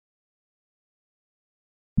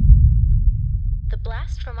The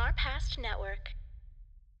Blast from Our Past Network.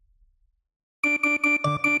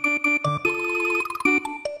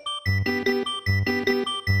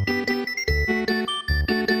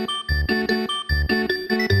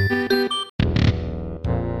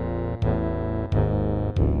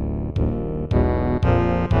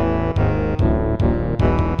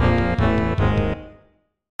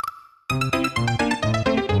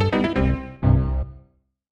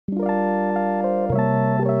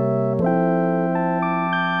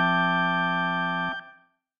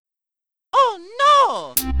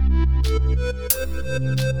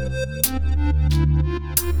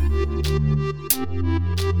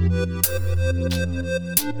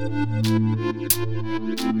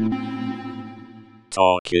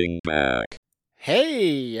 Talking Back.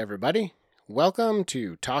 Hey, everybody. Welcome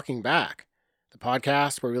to Talking Back, the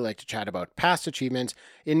podcast where we like to chat about past achievements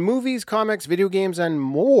in movies, comics, video games, and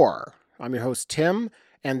more. I'm your host, Tim,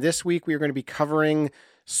 and this week we are going to be covering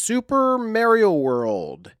Super Mario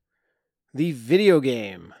World, the video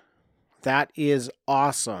game. That is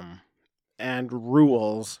awesome and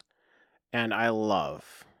rules, and I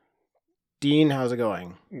love. Dean, how's it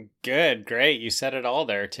going? Good, great. You said it all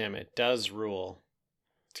there, Tim. It does rule.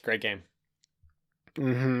 It's a great game.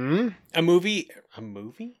 Mm-hmm. A movie? A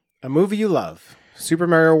movie you love. Super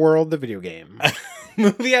Mario World, the video game. A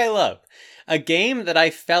movie I love. A game that I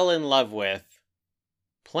fell in love with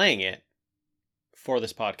playing it for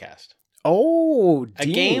this podcast. Oh, A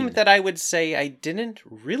Dean. game that I would say I didn't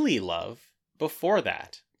really love before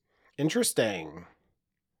that. Interesting.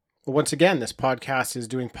 Well, once again, this podcast is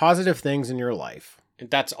doing positive things in your life.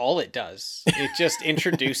 That's all it does. It just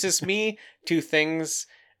introduces me to things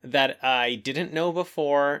that I didn't know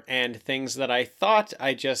before and things that I thought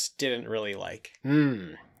I just didn't really like.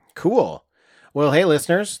 Cool. Well, hey,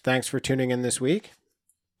 listeners, thanks for tuning in this week.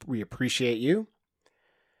 We appreciate you.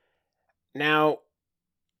 Now,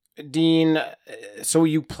 Dean, so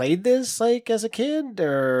you played this like as a kid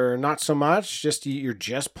or not so much? You're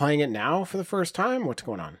just playing it now for the first time? What's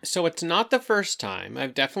going on? So it's not the first time.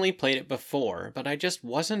 I've definitely played it before, but I just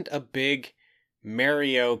wasn't a big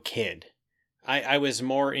Mario kid. I was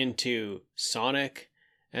more into Sonic,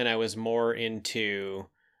 and I was more into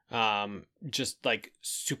just like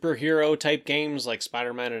superhero type games like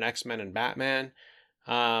Spider-Man and X-Men and Batman.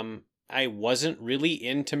 I wasn't really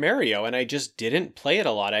into Mario, and I just didn't play it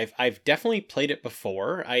a lot. I've definitely played it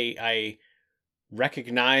before. I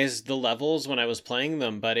recognized the levels when I was playing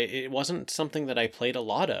them, but it wasn't something that I played a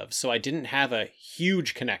lot of, so I didn't have a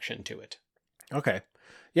huge connection to it. Okay.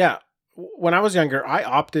 Yeah. When I was younger, I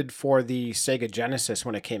opted for the Sega Genesis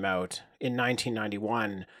when it came out in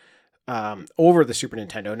 1991 over the Super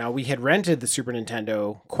Nintendo. Now, we had rented the Super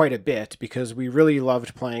Nintendo quite a bit because we really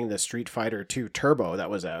loved playing the Street Fighter II Turbo that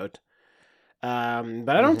was out. But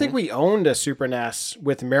I don't think we owned a Super NES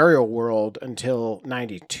with Mario World until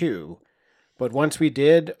 92. But once we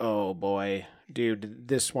did, oh boy, dude,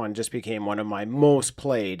 this one just became one of my most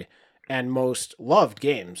played and most loved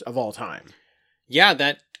games of all time. Yeah,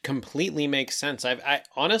 that completely makes sense. I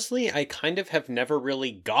honestly, I kind of have never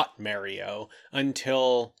really got Mario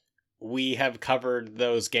until we have covered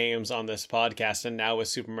those games on this podcast and now with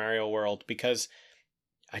Super Mario World, because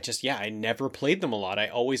I never played them a lot. I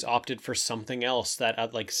always opted for something else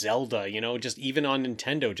that like Zelda, just even on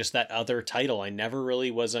Nintendo, just that other title. I never really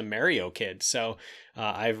was a Mario kid. So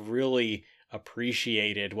I've really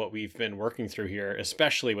appreciated what we've been working through here,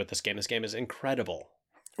 especially with this game. This game is incredible.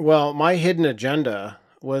 Well, my hidden agenda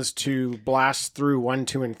was to blast through 1,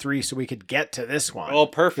 2, and 3 so we could get to this one. Oh,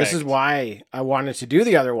 perfect. This is why I wanted to do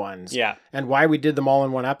the other ones. Yeah. And why we did them all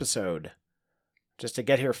in one episode. Just to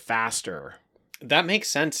get here faster. That makes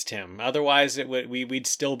sense, Tim. Otherwise, we'd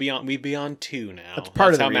still be on. We'd be on 2 now. That's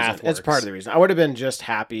part of the how reason. math works. It's part of the reason. I would have been just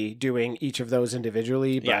happy doing each of those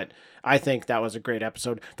individually, but Yeah. I think that was a great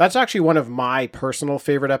episode. That's actually one of my personal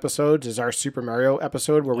favorite episodes. Is our Super Mario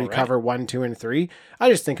episode where we All right. cover 1, 2, and 3. I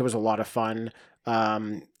just think it was a lot of fun.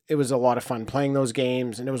 It was a lot of fun playing those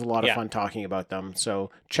games, and it was a lot of fun talking about them. So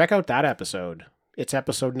check out that episode. It's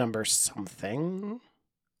episode number something.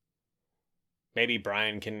 Maybe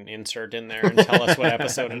Brian can insert in there and tell us what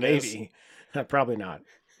episode it is. Maybe. Probably not.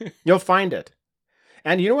 You'll find it.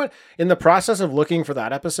 And you know what? In the process of looking for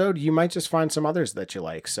that episode, you might just find some others that you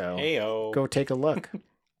like. So Heyo. go take a look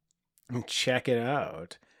and check it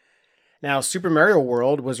out. Now, Super Mario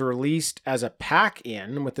World was released as a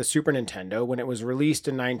pack-in with the Super Nintendo when it was released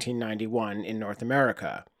in 1991 in North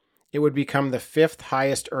America. It would become the 5th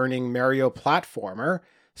highest earning Mario platformer,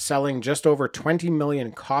 selling just over 20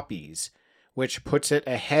 million copies, which puts it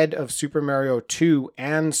ahead of Super Mario 2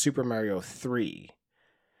 and Super Mario 3.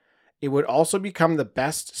 it would also become the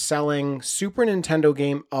best-selling Super Nintendo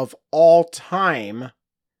game of all time,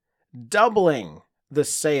 doubling the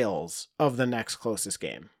sales of the next closest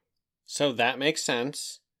game. So that makes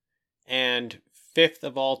sense. And fifth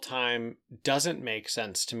of all time doesn't make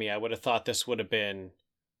sense to me. I would have thought this would have been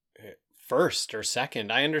first or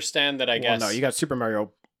second. I understand that, I guess. No, you got Super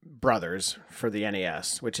Mario Brothers for the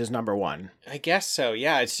NES, which is number 1. I guess so.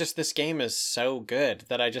 Yeah, it's just this game is so good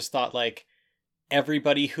that I just thought like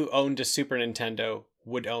everybody who owned a Super Nintendo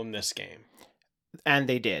would own this game. And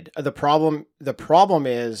they did. The problem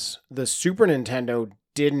is the Super Nintendo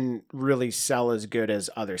didn't really sell as good as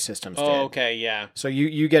other systems did. Oh, okay, yeah. So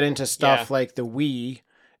you get into stuff like the Wii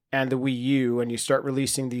and the Wii U, and you start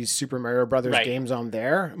releasing these Super Mario Brothers games on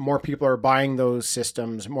there. More people are buying those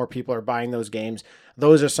systems. More people are buying those games.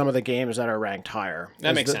 Those are some of the games that are ranked higher.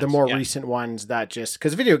 That makes sense. The more recent ones that just...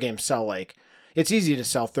 Because video games sell like... It's easy to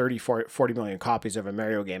sell 30, 40 million copies of a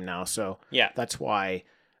Mario game now. So that's why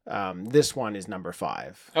this one is number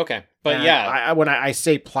 5. Okay. But and when I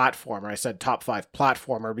say platformer, I said top 5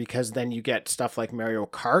 platformer because then you get stuff like Mario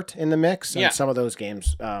Kart in the mix. And some of those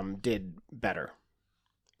games did better.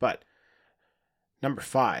 But number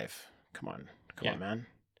 5, come on, man.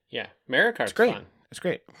 Yeah, Mario Kart's great. fun. It's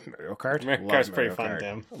great. Mario Kart. Mario Kart's pretty fun,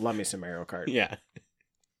 Tim. Love me some Mario Kart. Yeah.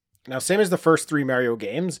 Now, same as the first 3 Mario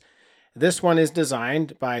games, this one is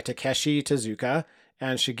designed by Takeshi Tezuka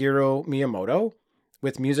and Shigeru Miyamoto,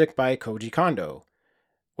 with music by Koji Kondo.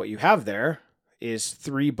 What you have there is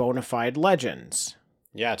 3 bona fide legends.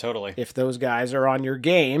 Yeah, totally. If those guys are on your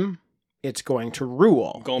game, it's going to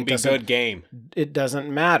rule. Going to be a good game. It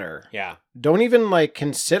doesn't matter. Yeah. Don't even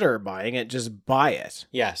consider buying it, just buy it.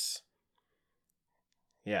 Yes.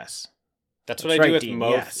 Yes. That's what I do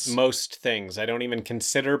with most things. I don't even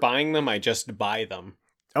consider buying them, I just buy them.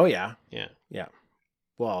 Oh, yeah. Yeah. Yeah.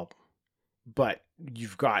 Well, but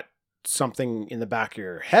you've got something in the back of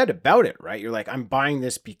your head about it, right? You're like, I'm buying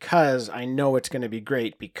this because I know it's going to be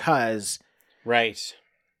great because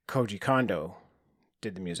Koji Kondo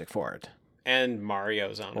did the music for it. And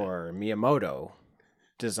Mario's on it. Or Miyamoto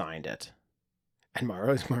designed it. And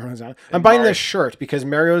Mario's on it. I'm buying this shirt because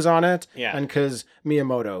Mario's on it and because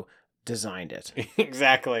Miyamoto designed it.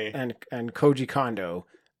 Exactly. And Koji Kondo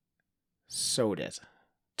sewed it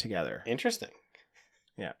together. Interesting.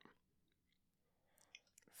 Yeah.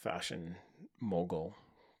 Fashion mogul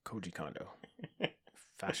Koji Kondo.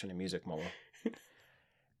 Fashion and music mogul.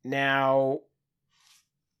 Now,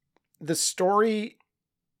 the story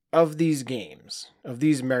of these games, of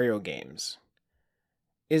these Mario games,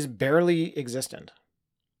 is barely existent.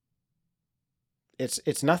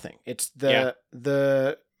 It's nothing. It's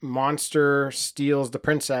the monster steals the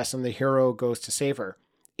princess and the hero goes to save her.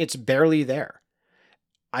 It's barely there.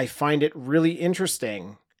 I find it really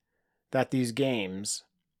interesting that these games,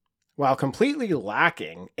 while completely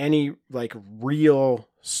lacking any real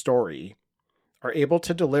story, are able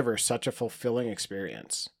to deliver such a fulfilling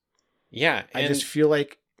experience. Yeah. I just feel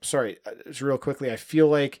like, just real quickly, I feel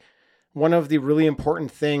like one of the really important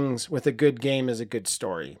things with a good game is a good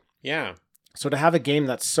story. Yeah. So to have a game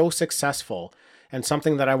that's so successful and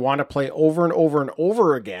something that I want to play over and over and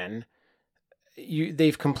over again,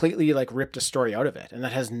 they've completely ripped a story out of it. And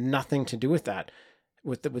that has nothing to do with that,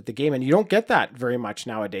 with the game. And you don't get that very much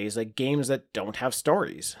nowadays. Games that don't have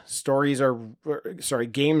stories.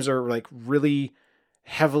 Games are really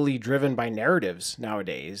heavily driven by narratives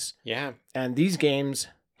nowadays. Yeah. And these games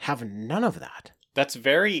have none of that. That's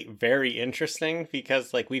very, very interesting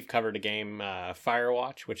because we've covered a game,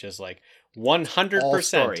 Firewatch, which is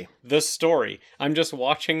 100% the story. I'm just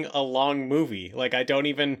watching a long movie. I don't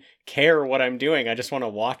even care what I'm doing. I just want to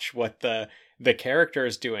watch what the character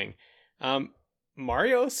is doing. Super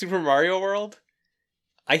Mario World,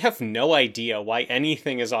 I have no idea why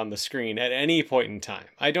anything is on the screen at any point in time.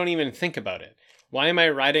 I don't even think about it. Why am I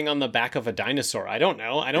riding on the back of a dinosaur? I don't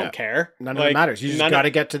know. I don't care. None of it matters. You just got to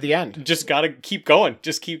get to the end. Just got to keep going.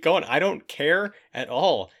 Just keep going. I don't care at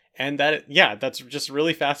all. And that's just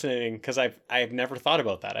really fascinating because I've never thought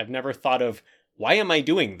about that. I've never thought of, why am I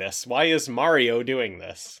doing this? Why is Mario doing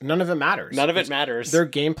this? None of it matters. None of it matters. Their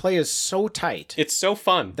gameplay is so tight. It's so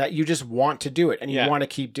fun. That you just want to do it and you want to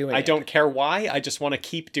keep doing it. I don't care why. I just want to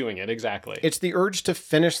keep doing it. Exactly. It's the urge to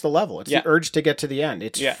finish the level. It's the urge to get to the end.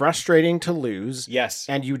 It's frustrating to lose. Yes.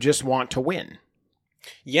 And you just want to win.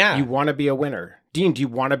 Yeah. You want to be a winner. Dean, do you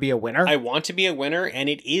want to be a winner? I want to be a winner, and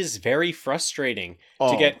it is very frustrating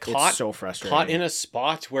to get caught, it's so frustrating. Caught in a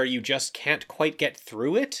spot where you just can't quite get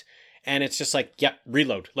through it. And it's just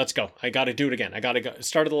reload. Let's go. I got to do it again. I got to go.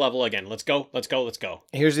 Start of the level again. Let's go. Let's go. Let's go.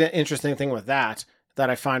 Here's the interesting thing with that that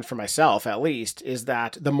I find for myself, at least, is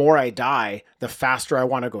that the more I die, the faster I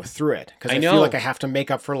want to go through it. Because I know. feel like I have to make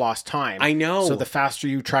up for lost time. I know. So the faster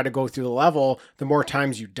you try to go through the level, the more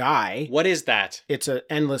times you die. What is that? It's an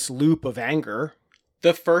endless loop of anger.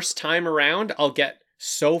 The first time around, I'll get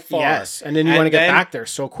so far. Yes, and then you want to get back there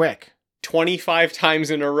so quick. 25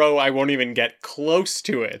 times in a row, I won't even get close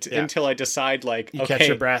to it until I decide, like, you okay, catch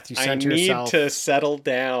your breath, you center yourself. I need to settle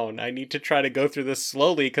down. I need to try to go through this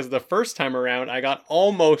slowly, because the first time around, I got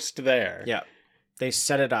almost there. Yeah, they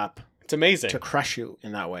set it up. It's amazing. To crush you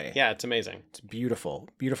in that way. Yeah, it's amazing. It's beautiful,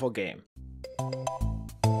 beautiful game.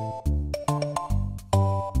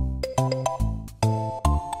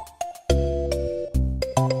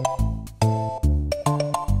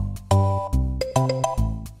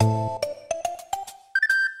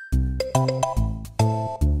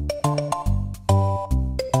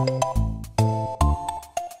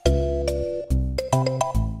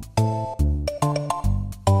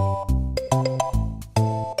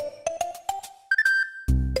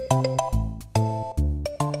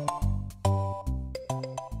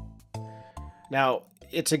 Now,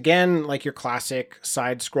 it's again like your classic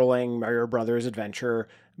side-scrolling Mario Brothers adventure,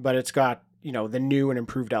 but it's got, the new and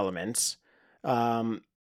improved elements. You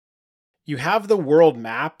have the world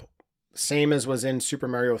map, same as was in Super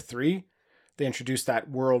Mario 3. They introduced that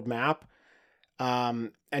world map,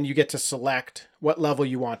 and you get to select what level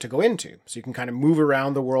you want to go into. So you can kind of move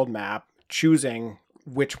around the world map, choosing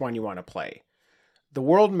which one you want to play. The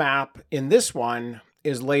world map in this one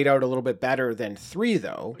is laid out a little bit better than 3,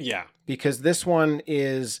 though. Yeah. Because this one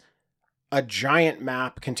is a giant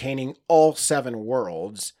map containing all 7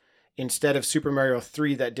 worlds, instead of Super Mario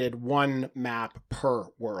 3 that did 1 map per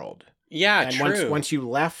world. Yeah, and true. Once you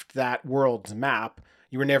left that world's map,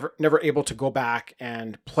 you were never able to go back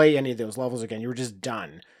and play any of those levels again. You were just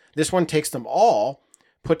done. This one takes them all,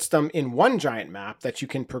 puts them in one giant map that you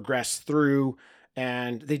can progress through,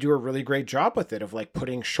 and they do a really great job with it of like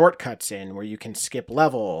putting shortcuts in where you can skip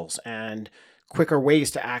levels and quicker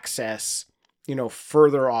ways to access,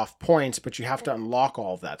 further off points, but you have to unlock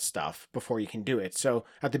all of that stuff before you can do it. So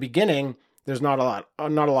at the beginning, there's not a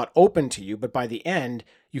lot open to you, but by the end,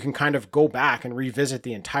 you can kind of go back and revisit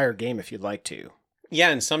the entire game if you'd like to. Yeah,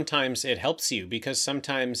 and sometimes it helps you, because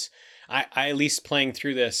sometimes I at least playing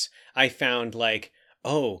through this, I found like,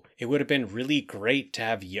 oh, it would have been really great to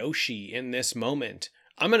have Yoshi in this moment.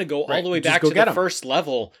 I'm going to go all the way back to the first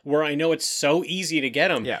level where I know it's so easy to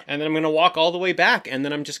get him. Yeah. And then I'm going to walk all the way back, and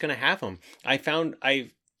then I'm just going to have him. I found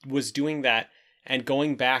I was doing that and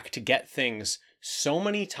going back to get things so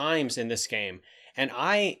many times in this game. And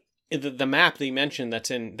the map that you mentioned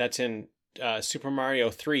that's in Super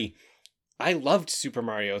Mario 3, I loved Super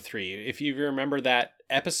Mario 3. If you remember that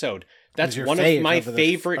episode, that's one of my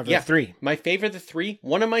favorite. Yeah, 3. My favorite of the 3.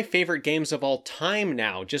 One of my favorite games of all time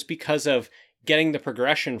now, just because of getting the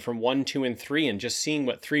progression from 1, 2, and 3, and just seeing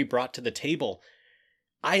what 3 brought to the table.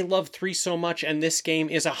 I love 3 so much, and this game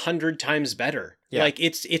is 100 times better. Yeah. Like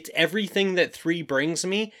it's everything that 3 brings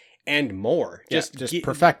me and more. Just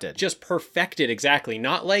perfected. Just perfected, exactly.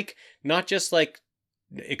 Not just like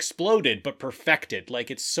exploded, but perfected.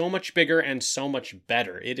 Like it's so much bigger and so much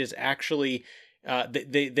better. It is actually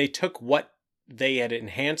they took what they had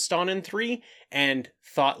enhanced on in 3 and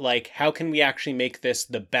thought like, how can we actually make this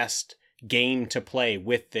the best game to play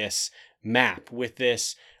with this map, with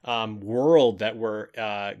this world that we're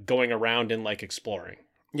going around and like exploring.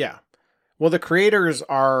 Yeah. Well, the creators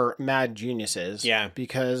are mad geniuses. Yeah.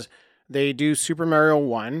 Because they do Super Mario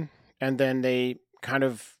 1, and then they kind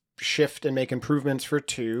of shift and make improvements for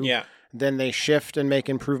 2. Yeah. Then they shift and make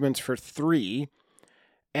improvements for 3.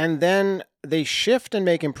 And then they shift and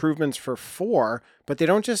make improvements for 4, but they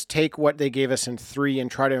don't just take what they gave us in 3 and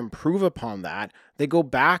try to improve upon that. They go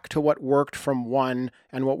back to what worked from 1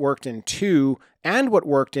 and what worked in 2 and what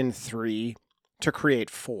worked in 3 to create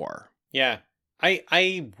 4. Yeah.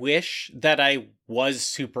 I wish that I was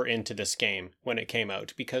super into this game when it came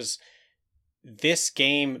out, because this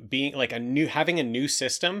game being like having a new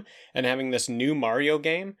system and having this new Mario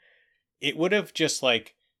game, it would have just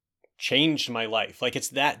like changed my life. Like it's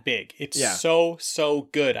that big. It's so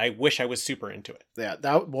good. I wish I was super into it. Yeah,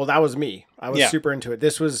 that was me. I was super into it.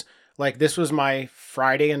 This was my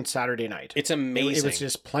Friday and Saturday night. It's amazing. It was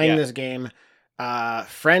just playing this game.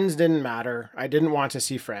 Friends didn't matter. I didn't want to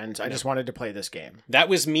see friends. I just wanted to play this game. That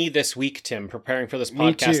was me this week, Tim, preparing for this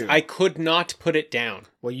podcast. Me too. I could not put it down.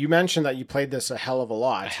 Well, you mentioned that you played this a hell of a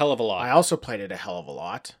lot. A hell of a lot. I also played it a hell of a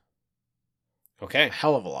lot. Okay. A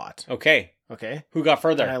hell of a lot. Okay. Okay. Who got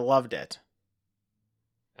further? And I loved it.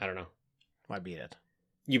 I don't know. I beat it.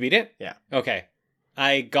 You beat it? Yeah. Okay.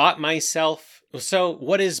 I got myself. So,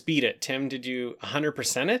 what is beat it, Tim? Did you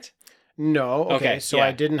 100% it? No. Okay. Okay, So yeah.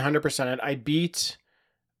 I didn't 100% it. I beat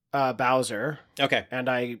Bowser, Okay. and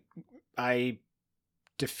I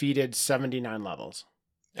defeated 79 levels.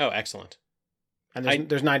 Oh, excellent. And I-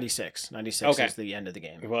 there's 96. 96 Okay. is the end of the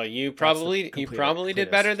game. Well, you the probably complete-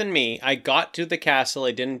 did better than me. I got to the castle.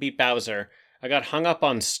 I didn't beat Bowser. I got hung up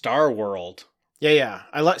on Star World. Yeah.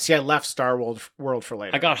 I left Star World for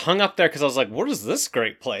later. I got hung up there because I was like, "What is this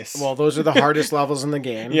great place?" Well, those are the hardest levels in the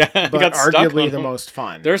game. Yeah, I but got stuck arguably on the them. most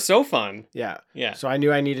fun. They're so fun. Yeah. Yeah. So I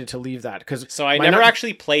knew I needed to leave that because So I never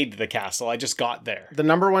actually played the castle. I just got there. the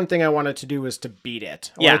number one thing I wanted to do was to beat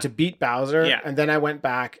it. I Yeah. wanted to beat Bowser, Yeah. and then I went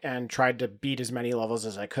back and tried to beat as many levels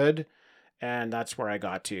as I could, and that's where I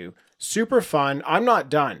got to. Super fun. I'm not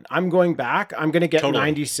done. I'm going back. I'm going to get Totally.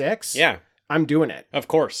 96. Yeah, I'm doing it. of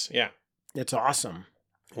course. Yeah. It's awesome.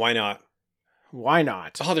 Why not? Why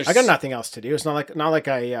not? Oh, there's I got nothing else to do. It's not like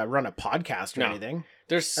I run a podcast or No. anything.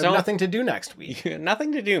 There's I have so nothing to do next week.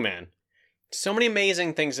 nothing to do, man. So many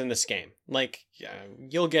amazing things in this game. Like,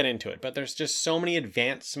 you'll get into it, but there's just so many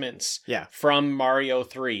advancements Yeah. from Mario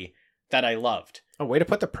 3 that I loved. A way to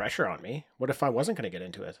put the pressure on me. What if I wasn't going to get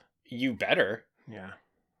into it? You better. Yeah,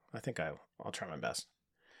 I think I'll try my best.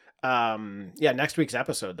 Yeah, next week's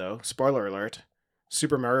episode though, spoiler alert,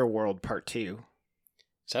 Super Mario World Part 2.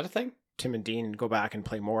 Is that a thing? Tim and Dean go back and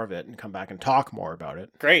play more of it and come back and talk more about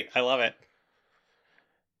it. Great. I love it.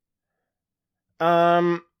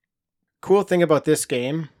 Cool thing about this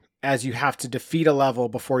game, as you have to defeat a level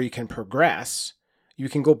before you can progress, you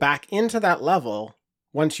can go back into that level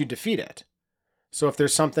once you defeat it. So if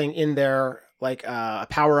there's something in there like a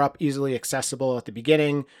power-up easily accessible at the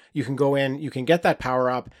beginning, you can go in, you can get that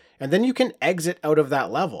power-up, and then you can exit out of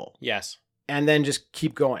that level Yes. and then just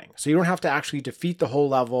keep going. So you don't have to actually defeat the whole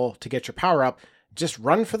level to get your power-up. Just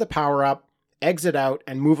run for the power-up, exit out,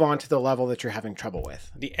 and move on to the level that you're having trouble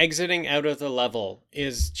with. The exiting out of the level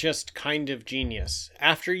is just kind of genius.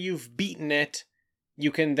 After you've beaten it,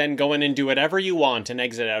 you can then go in and do whatever you want and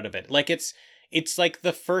exit out of it. Like it's like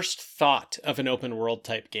the first thought of an open world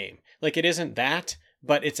type game. Like it isn't that,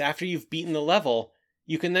 but it's after you've beaten the level,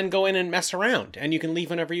 you can then go in and mess around and you can leave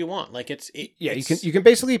whenever you want. Like You can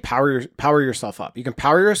basically power yourself up. You can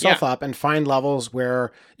power yourself up and find levels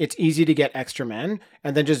where it's easy to get extra men,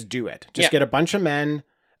 and then just do it. Just get a bunch of men,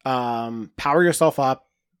 power yourself up,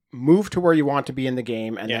 move to where you want to be in the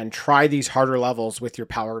game, and then try these harder levels with your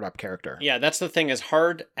powered up character. Yeah, that's the thing. As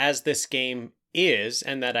hard as this game is,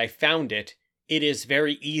 and that I found it, it is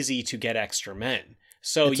very easy to get extra men.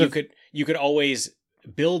 So you could always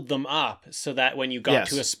build them up so that when you got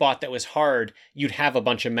to a spot that was hard, you'd have a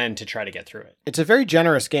bunch of men to try to get through it. It's a very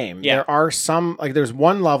generous game. Yeah. There are some, like there's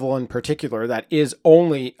one level in particular that is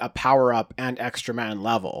only a power up and extra man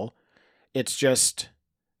level. It's just,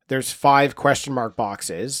 there's 5 question mark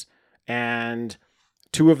boxes, and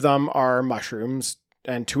 2 of them are mushrooms,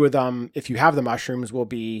 and 2 of them, if you have the mushrooms, will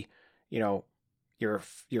be, your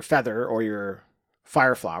feather or your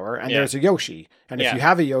fire flower, and there's a Yoshi. And if you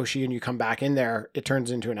have a Yoshi and you come back in there, it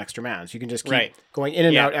turns into an extra man. So you can just keep going in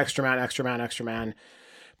and out, extra man, extra man, extra man.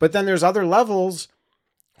 But then there's other levels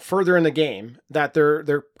further in the game that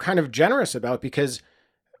they're kind of generous about, because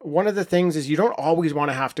one of the things is you don't always want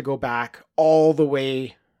to have to go back all the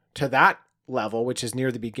way to that level, which is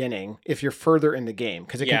near the beginning, if you're further in the game,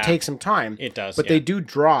 because it can take some time. It does. But they do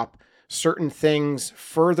drop certain things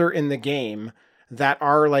further in the game that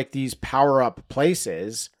are like these power-up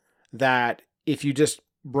places that if you just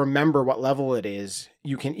remember what level it is,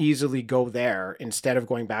 you can easily go there instead of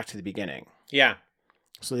going back to the beginning. Yeah.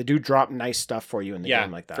 So they do drop nice stuff for you in the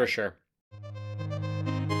game like that. For sure.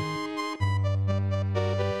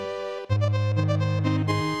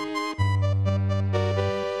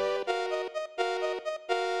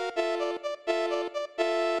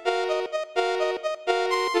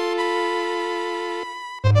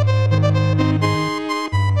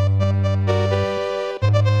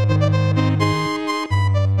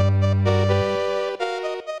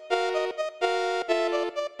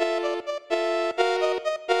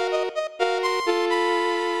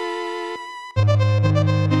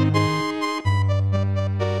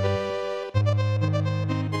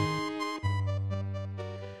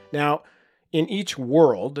 Now, in each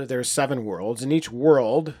world, there's 7 worlds. In each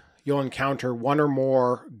world, you'll encounter 1 or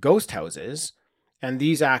more ghost houses, and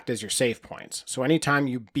these act as your save points. So anytime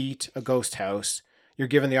you beat a ghost house, you're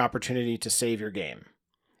given the opportunity to save your game.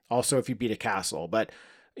 Also, if you beat a castle. But,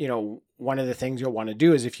 one of the things you'll want to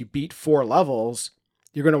do is if you beat 4 levels,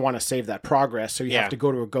 you're going to want to save that progress. So you have to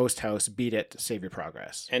go to a ghost house, beat it to save your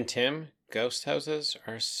progress. And Tim, ghost houses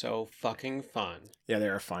are so fucking fun. Yeah, they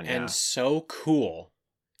are fun. And so cool.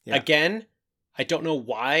 Yeah. Again, I don't know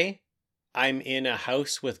why I'm in a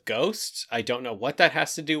house with ghosts. I don't know what that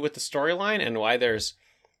has to do with the storyline and why there's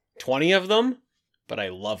 20 of them, but I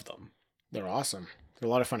love them. They're awesome. They're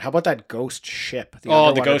a lot of fun. How about that ghost ship? The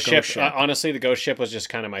underwater ghost ship. Honestly, the ghost ship was just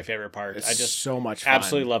kind of my favorite part. It's I just so much fun.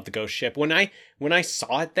 absolutely love the ghost ship. When I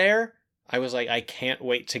saw it there, I was like, I can't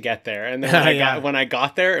wait to get there. And then when I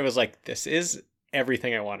got there, it was like, this is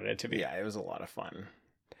everything I wanted it to be. Yeah, it was a lot of fun.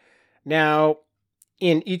 Now,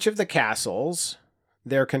 in each of the castles,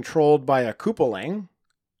 they're controlled by a Koopaling,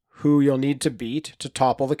 who you'll need to beat to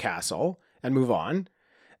topple the castle and move on.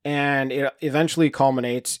 And it eventually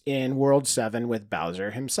culminates in World 7 with Bowser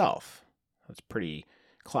himself. That's pretty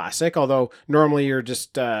classic, although normally you're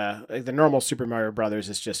just, the normal Super Mario Brothers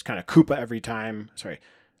is just kind of Koopa every time. Sorry,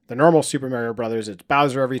 the normal Super Mario Brothers, it's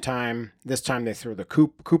Bowser every time. This time they throw the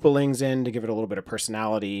Koopalings in to give it a little bit of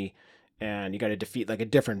personality, and you got to defeat like a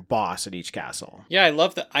different boss at each castle. Yeah, I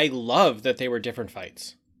love that they were different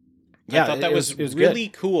fights. Yeah, I thought that was really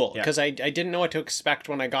cool because I didn't know what to expect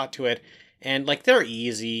when I got to it. And, like, they're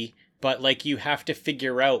easy, but, like, you have to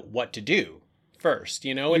figure out what to do first,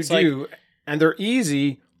 you know? And they're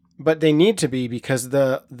easy, but they need to be because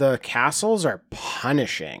the castles are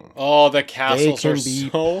punishing. Oh, the castles are be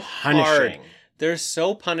so punishing. hard. They're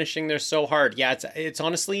so punishing. They're so hard. Yeah, it's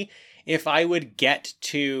honestly, if I would get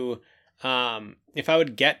to the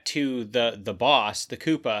boss, the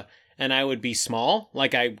Koopa, and I would be small,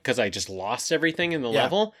 because I just lost everything in the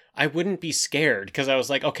level, I wouldn't be scared because I was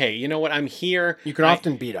like, okay, you know what? I'm here. You can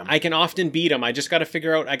often beat him. I can often beat him. I just got to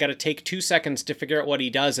figure out, I got to take 2 seconds to figure out what he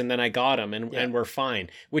does, and then I got him, and we're fine,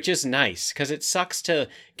 which is nice because it sucks to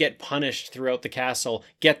get punished throughout the castle,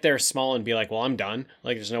 get there small and be like, well, I'm done.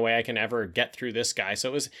 Like, there's no way I can ever get through this guy. So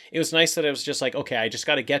it was nice that it was just like, okay, I just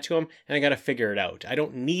got to get to him and I got to figure it out. I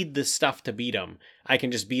don't need the stuff to beat him. I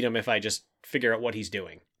can just beat him if I just figure out what he's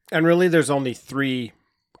doing. And really, there's only 3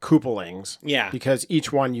 Koopalings. Yeah. Because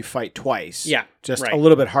each one you fight twice. Yeah. Just right. a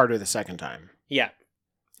little bit harder the second time. Yeah.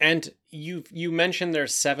 And you mentioned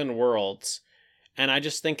there's 7 worlds, and I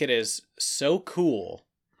just think it is so cool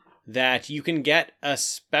that you can get a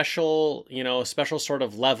special sort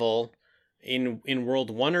of level in World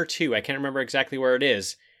 1 or 2, I can't remember exactly where it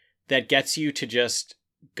is, that gets you to just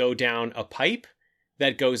go down a pipe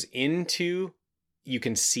that goes into... You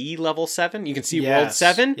can see level 7. You can see World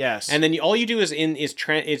 7. Yes. And then all you do is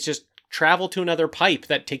just travel to another pipe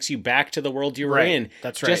that takes you back to the world you were in.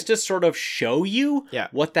 That's right. Just to sort of show you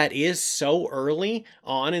what that is so early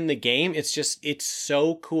on in the game. It's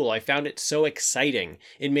so cool. I found it so exciting.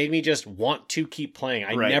 It made me just want to keep playing.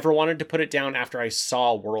 I never wanted to put it down after I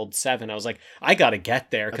saw World 7. I was like, I got to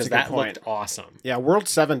get there because that looked awesome. Yeah, World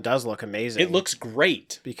 7 does look amazing. It looks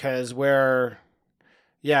great. Because where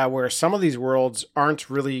some of these worlds aren't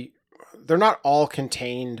really, they're not all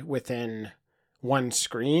contained within one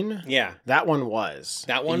screen. Yeah. That one was.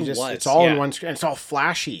 It's all in one screen. It's all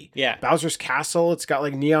flashy. Yeah. Bowser's Castle, it's got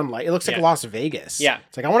like neon light. It looks like Las Vegas. Yeah.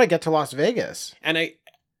 It's like, I want to get to Las Vegas. And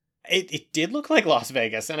it did look like Las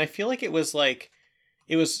Vegas. And I feel like it was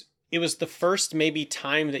the first maybe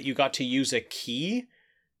time that you got to use a key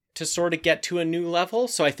to sort of get to a new level.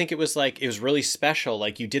 So I think it was really special.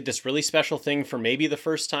 Like, you did this really special thing for maybe the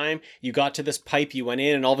first time. You got to this pipe, you went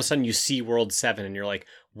in, and all of a sudden you see World 7, and you're like,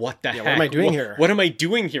 what the heck? What am I doing here? What am I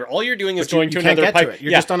doing here? All you're doing is But going to another can't get pipe. To it.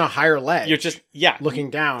 You're just on a higher ledge. You're just, looking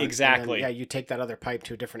down. Exactly. And then, you take that other pipe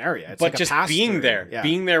to a different area. It's but like just being there. Yeah.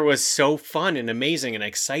 Being there was so fun and amazing and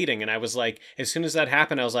exciting. And I was like, as soon as that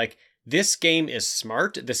happened, I was like, this game is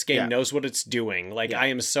smart. This game knows what it's doing. Like, I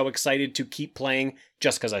am so excited to keep playing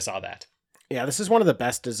just because I saw that. Yeah, this is one of the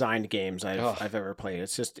best designed games I've ever played.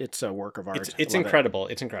 It's a work of art. It's incredible.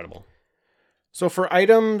 It's incredible. So for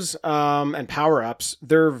items and power-ups,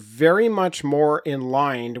 they're very much more in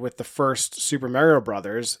line with the first Super Mario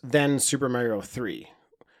Brothers than Super Mario 3,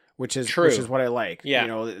 which is what I like. Yeah.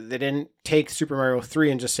 They didn't take Super Mario 3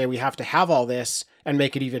 and just say we have to have all this and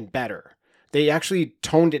make it even better. They actually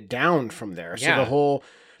toned it down from there. Yeah. So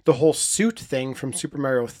the whole suit thing from Super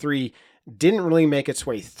Mario 3 didn't really make its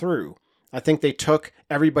way through. I think they took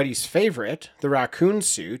everybody's favorite, the raccoon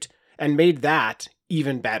suit, and made that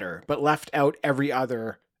even better, but left out every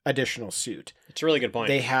other additional suit. It's a really good point.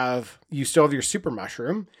 You still have your super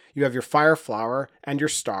mushroom, you have your fire flower, and your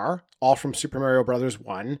star, all from Super Mario Brothers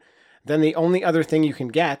 1. Then the only other thing you can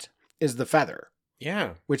get is the feather.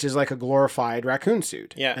 Yeah. Which is like a glorified raccoon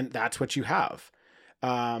suit. Yeah. And that's what you have.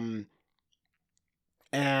 And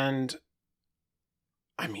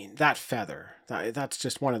I mean, that feather, that's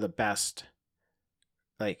just one of the best,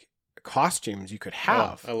 like, costumes you could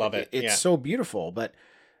have. Oh, I love it. It's so beautiful, but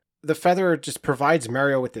the feather just provides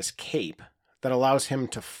Mario with this cape that allows him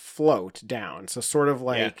to float down. So sort of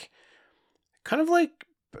like, kind of like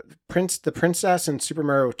the princess in Super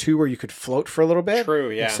Mario 2 where you could float for a little bit. True,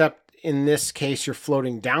 yeah. Except in this case, you're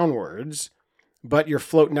floating downwards, but your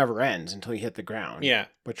float never ends until you hit the ground. Yeah.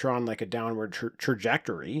 But you're on like a downward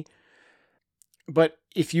trajectory. But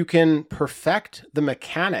if you can perfect the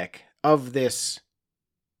mechanic of this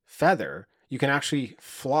feather, you can actually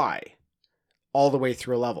fly all the way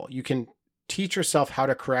through a level. You can teach yourself how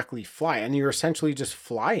to correctly fly, and you're essentially just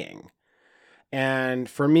flying. And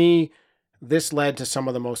for me, this led to some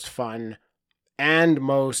of the most fun and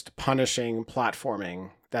most punishing platforming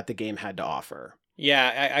that the game had to offer.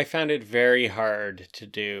 Yeah, I found it very hard to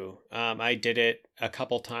do. I did it a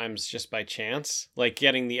couple times just by chance, like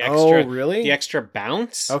getting the extra, the extra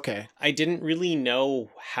bounce. Okay. I didn't really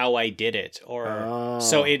know how I did it,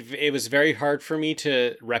 so it was very hard for me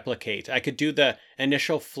to replicate. I could do the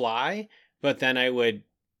initial fly, but then I would,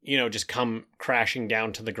 just come crashing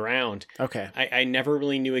down to the ground. Okay. I never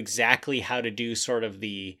really knew exactly how to do sort of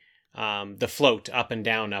the float up and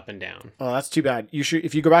down, up and down. Oh, that's too bad. You should,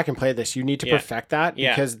 if you go back and play this, you need to perfect that,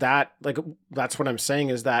 because that's what I'm saying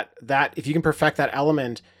is that if you can perfect that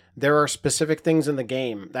element, there are specific things in the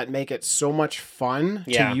game that make it so much fun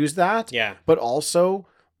to use that. Yeah. But also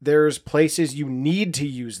there's places you need to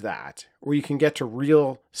use that where you can get to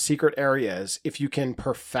real secret areas if you can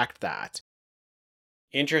perfect that.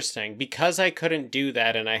 Interesting. Because I couldn't do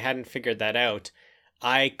that and I hadn't figured that out,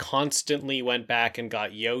 I constantly went back and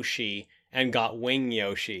got Yoshi and got Wing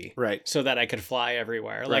Yoshi. Right. So that I could fly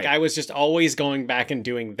everywhere. Right. Like I was just always going back and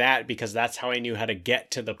doing that because that's how I knew how to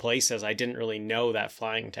get to the places. I didn't really know that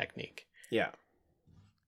flying technique. Yeah.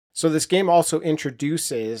 So this game also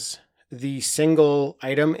introduces the single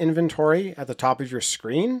item inventory at the top of your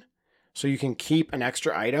screen. So you can keep an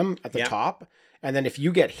extra item at the top. And then if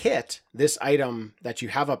you get hit, this item that you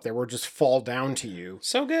have up there will just fall down to you.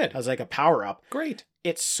 So good. As like a power up. Great.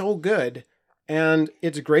 It's so good. And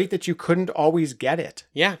it's great that you couldn't always get it.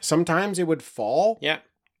 Yeah. Sometimes it would fall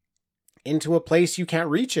into a place you can't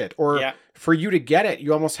reach it. Or for you to get it,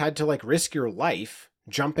 you almost had to like risk your life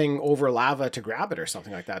jumping over lava to grab it or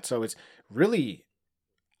something like that. So it's really,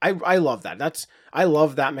 I love that. I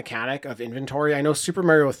love that mechanic of inventory. I know Super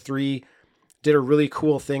Mario 3 did a really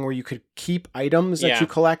cool thing where you could keep items that you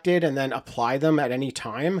collected and then apply them at any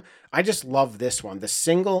time. I just love this one. The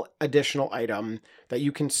single additional item that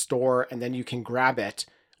you can store and then you can grab it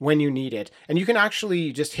when you need it. And you can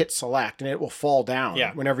actually just hit select and it will fall down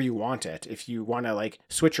whenever you want it. If you want to like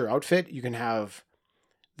switch your outfit, you can have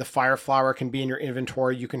the fire flower can be in your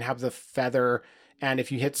inventory. You can have the feather. And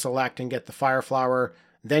if you hit select and get the fire flower,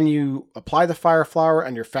 then you apply the fire flower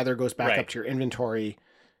and your feather goes back up to your inventory.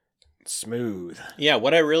 Smooth. Yeah,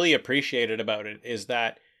 what I really appreciated about it is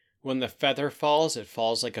that when the feather falls, it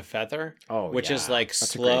falls like a feather. Oh, which is like that's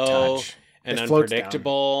slow and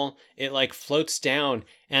unpredictable. It like floats down.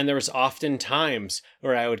 And there was often times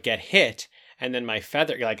where I would get hit and then my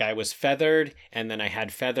feather, like I was feathered and then I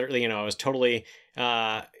had feather, I was totally,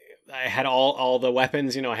 I had all the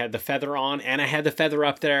weapons, I had the feather on and I had the feather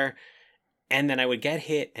up there. And then I would get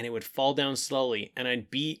hit and it would fall down slowly and I'd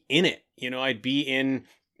be in it. I'd be in,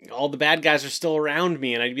 all the bad guys are still around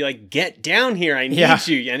me and I'd be like, get down here. I need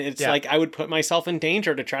you. And it's like, I would put myself in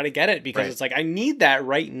danger to try to get it because it's like, I need that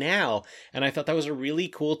right now. And I thought that was a really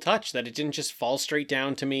cool touch that it didn't just fall straight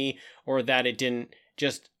down to me or that it didn't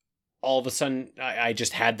just all of a sudden, I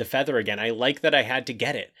just had the feather again. I like that I had to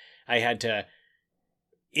get it. I had to,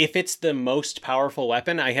 if it's the most powerful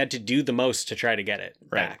weapon, I had to do the most to try to get it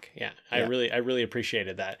back. Yeah. I really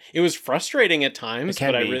appreciated that. It was frustrating at times,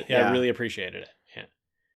 but I really appreciated it. Yeah.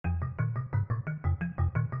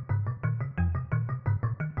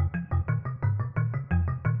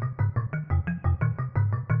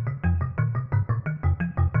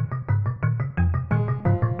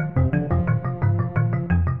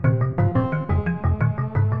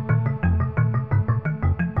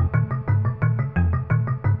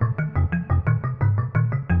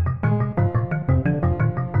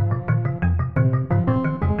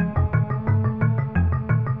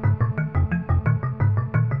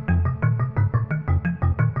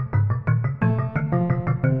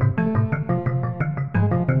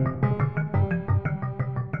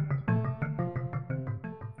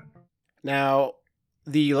 Now,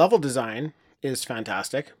 the level design is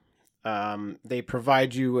fantastic. They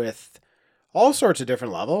provide you with all sorts of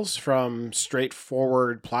different levels, from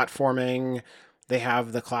straightforward platforming. They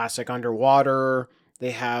have the classic underwater.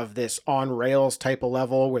 They have this on rails type of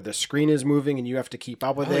level where the screen is moving and you have to keep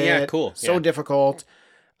up with it. Yeah, cool. So difficult.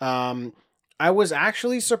 I was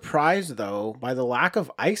actually surprised, though, by the lack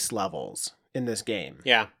of ice levels in this game.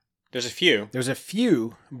 Yeah. There's a few. There's a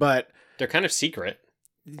few, but They're kind of secret.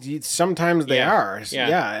 sometimes they Yeah. are.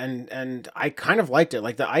 Yeah. And I kind of liked it.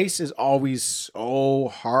 Like the ice is always so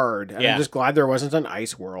hard. And Yeah. I'm just glad there wasn't an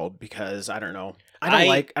ice world because I don't know. I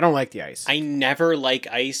don't like the ice. I never like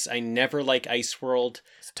ice. I never like Ice World.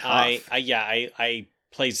 It's tough. I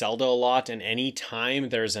play Zelda a lot, and any time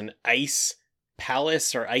there's an ice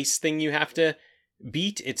palace or ice thing you have to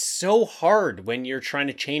beat, it's so hard when you're trying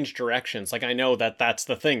to change directions. Like, I know that that's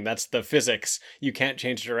the thing, that's the physics. You can't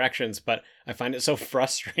change directions, but I find it so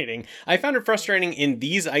frustrating. I found it frustrating in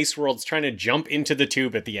these ice worlds trying to jump into the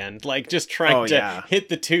tube at the end. Like, just trying to hit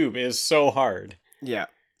the tube is so hard. Yeah.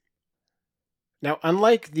 Now,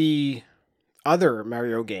 unlike the other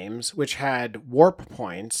Mario games, which had warp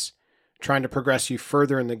points trying to progress you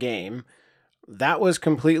further in the game, that was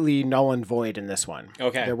completely null and void in this one.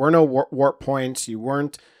 Okay. There were no warp points. You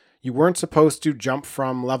weren't supposed to jump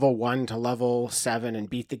from level 1 to level 7 and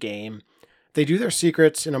beat the game. They do their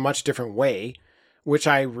secrets in a much different way, which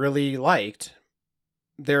I really liked.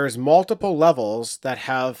 There's multiple levels that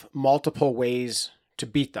have multiple ways to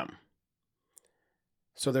beat them.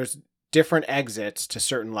 So there's different exits to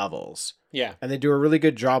certain levels. Yeah. And they do a really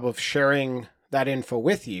good job of sharing that info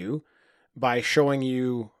with you by showing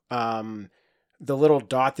you the little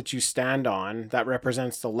dot that you stand on that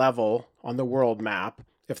represents the level on the world map.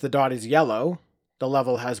 If the dot is yellow, the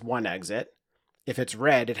level has one exit. If it's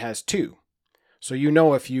red, it has two. So you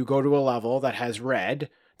know if you go to a level that has red,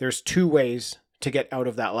 there's two ways to get out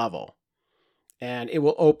of that level. And it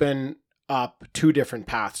will open up two different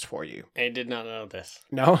paths for you. I did not know this.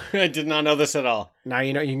 No? I did not know this at all. Now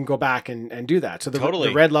you know you can go back and do that. So Totally.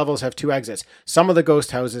 the red levels have two exits. Some of the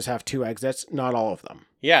ghost houses have two exits, not all of them.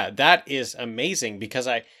 Yeah, that is amazing because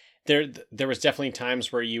there was definitely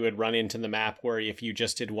times where you would run into the map where if you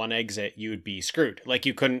just did one exit, you would be screwed. Like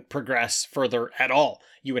you couldn't progress further at all.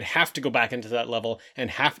 You would have to go back into that level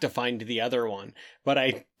and have to find the other one. But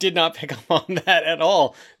I did not pick up on that at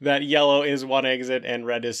all, that yellow is one exit and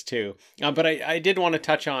red is two. But I did want to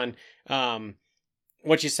touch on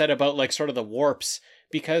what you said about like sort of the warps,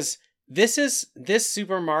 because this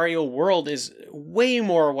Super Mario World is way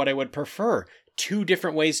more what I would prefer. Two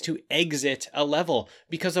different ways to exit a level,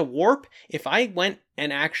 because a warp, if I went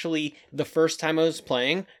and actually the first time I was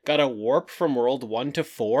playing got a warp from world 1 to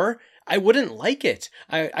 4, I wouldn't like it.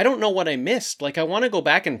 I don't know what I missed. Like, I want to go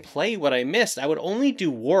back and play what I missed. I would only do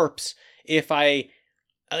warps if I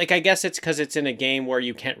guess it's because it's in a game where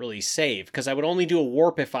you can't really save, because I would only do a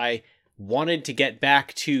warp if I wanted to get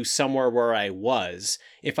back to somewhere where I was.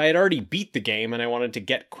 If I had already beat the game and I wanted to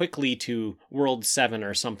get quickly to World 7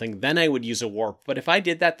 or something, then I would use a warp. But if I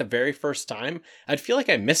did that the very first time, I'd feel like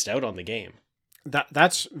I missed out on the game.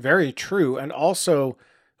 That's very true. And also,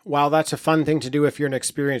 while that's a fun thing to do if you're an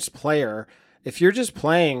experienced player, if you're just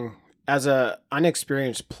playing as an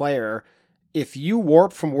unexperienced player, if you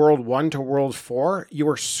warp from World 1 to World 4, you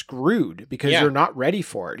are screwed because you're not ready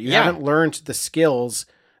for it. You haven't learned the skills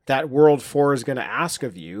that World 4 is going to ask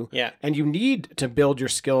of you. Yeah. And you need to build your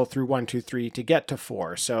skill through 1, 2, 3 to get to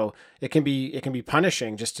 4. So it can be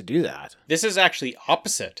punishing just to do that. This is actually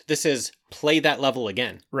opposite. This is play that level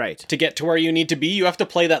again. Right. To get to where you need to be, you have to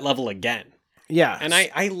play that level again. Yeah. And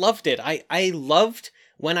I loved it. I loved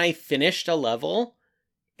when I finished a level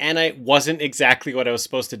and it wasn't exactly what I was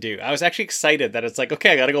supposed to do. I was actually excited that it's like, okay,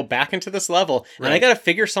 I got to go back into this level and I got to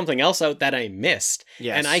figure something else out that I missed.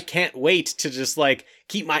 Yes. And I can't wait to just like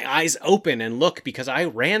keep my eyes open and look, because I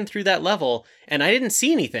ran through that level and I didn't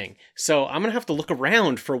see anything. So I'm going to have to look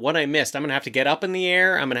around for what I missed. I'm going to have to get up in the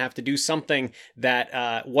air. I'm going to have to do something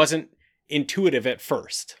that wasn't intuitive at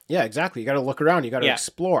first. Yeah, exactly. You got to look around. You got to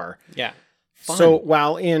explore. Yeah. Fun. So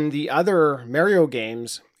while in the other Mario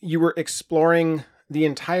games, you were exploring the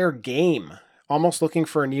entire game, almost looking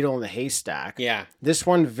for a needle in the haystack. Yeah. This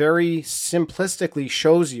one very simplistically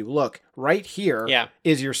shows you, look, right here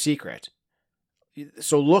is your secret.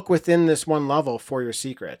 So look within this one level for your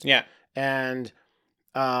secret. Yeah. And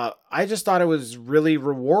I just thought it was really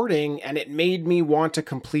rewarding, and it made me want to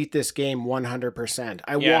complete this game 100%.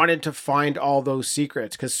 I wanted to find all those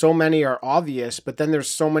secrets because so many are obvious, but then there's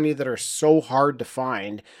so many that are so hard to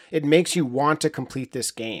find. It makes you want to complete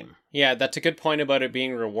this game. Yeah, that's a good point about it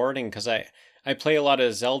being rewarding, because I play a lot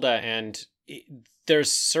of Zelda, and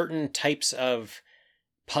there's certain types of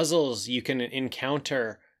puzzles you can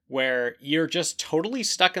encounter where you're just totally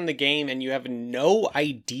stuck in the game and you have no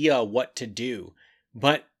idea what to do.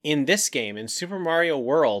 But in this game, in Super Mario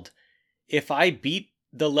World, if I beat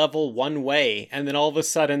the level one way and then all of a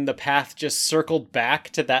sudden the path just circled back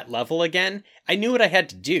to that level again, I knew what I had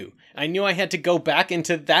to do. I knew I had to go back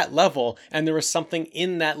into that level, and there was something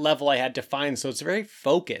in that level I had to find. So it's very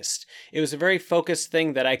focused. It was a very focused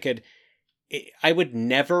thing that I would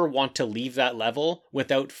never want to leave that level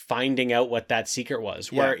without finding out what that secret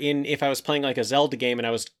was. Yeah. Where if I was playing like a Zelda game and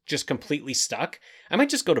I was just completely stuck, I might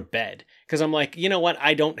just go to bed because I'm like, you know what?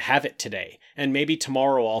 I don't have it today. And maybe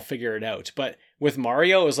tomorrow I'll figure it out. But with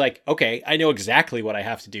Mario, it was like, okay, I know exactly what I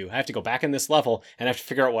have to do. I have to go back in this level and I have to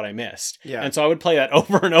figure out what I missed. Yeah. And so I would play that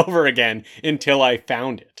over and over again until I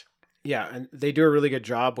found it. Yeah, and they do a really good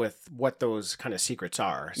job with what those kind of secrets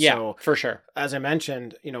are. Yeah, So, for sure. as I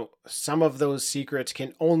mentioned, some of those secrets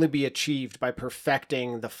can only be achieved by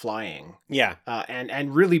perfecting the flying, Yeah.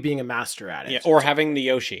 and really being a master at it. Yeah. Or having the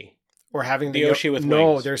Yoshi. Or having the Yoshi with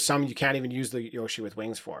No, wings. there's some you can't even use the Yoshi with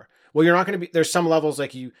wings for. Well, you're not going to be. There's some levels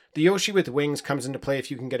like the Yoshi with wings comes into play if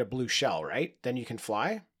you can get a blue shell, right? Then you can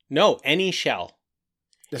fly. No, any shell.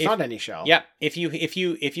 There's not any shell. Yeah, if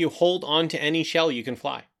you hold on to any shell, you can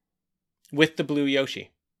fly with the blue Yoshi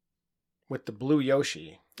With the blue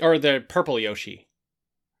Yoshi. or the purple Yoshi.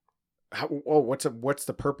 What's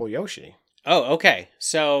the purple Yoshi? Oh, okay.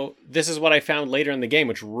 So this is what I found later in the game,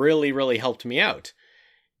 which really, really helped me out.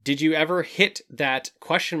 Did you ever hit that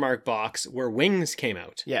question mark box where wings came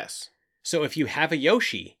out? Yes. So if you have a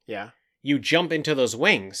Yoshi, Yeah. you jump into those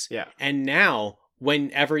wings. Yeah. And now,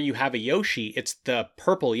 whenever you have a Yoshi, it's the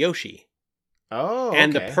purple Yoshi. Oh, okay.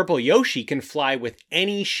 And the purple Yoshi can fly with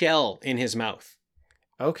any shell in his mouth.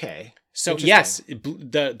 Okay. So Interesting. yes,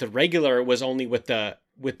 the regular was only with the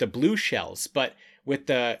blue shells, but with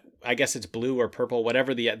the, I guess it's blue or purple,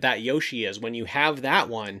 whatever that Yoshi is, when you have that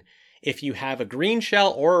one, if you have a green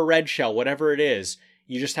shell or a red shell, whatever it is,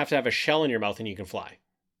 you just have to have a shell in your mouth and you can fly.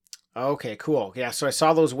 Okay, cool. Yeah, so I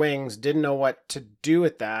saw those wings, didn't know what to do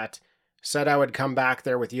with that. Said I would come back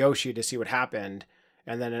there with Yoshi to see what happened,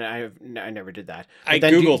 and then I never did that. I But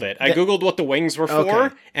then Googled it. I Googled what the wings were for,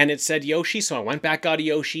 Okay. and it said Yoshi, so I went back, got a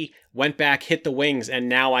Yoshi, went back, hit the wings, and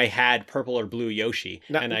now I had purple or blue Yoshi,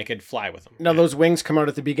 Now- and I could fly with them. Now, those wings come out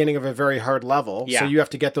at the beginning of a very hard level, so Yeah. you have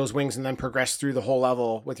to get those wings and then progress through the whole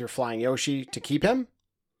level with your flying Yoshi to keep him.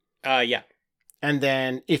 Yeah. And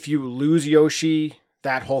then if you lose Yoshi,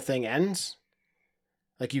 that whole thing ends.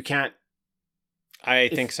 Like you can't. I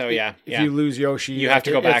think so, yeah. If you lose Yoshi, You have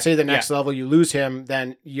to go back, Let's say the next level you lose him,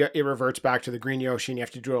 then it reverts back to the green Yoshi, and you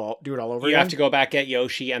have to do it all over You again. have to go back, get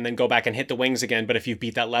Yoshi, and then go back and hit the wings again. But if you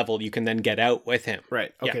beat that level, you can then get out with him.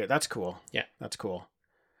 Right. Yeah. Okay, that's cool. Yeah. That's cool.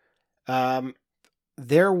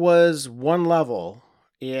 There was one level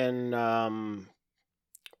in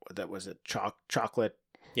that was it chocolate.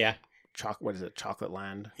 Yeah. What is it? Chocolate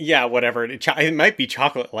Land. Yeah, whatever. It might be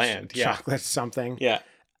Chocolate Land. Yeah. Chocolate something. Yeah.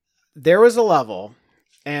 There was a level,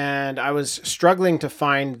 and I was struggling to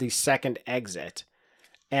find the second exit,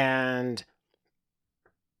 and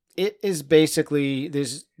it is basically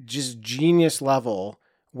this just genius level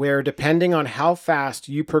where, depending on how fast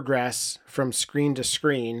you progress from screen to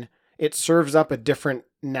screen, it serves up a different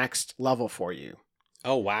next level for you.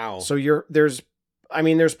 Oh, wow. So there's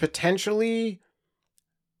potentially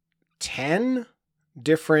 10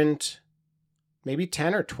 different, maybe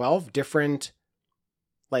 10 or 12 different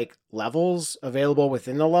like levels available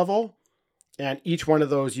within the level. And each one of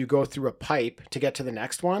those, you go through a pipe to get to the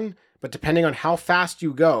next one. But depending on how fast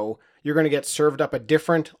you go, you're going to get served up a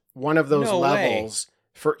different one of those No way. levels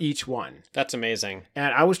for each one. That's amazing.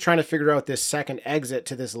 And I was trying to figure out this second exit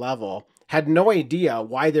to this level, had no idea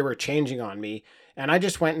why they were changing on me. And I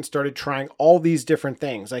just went and started trying all these different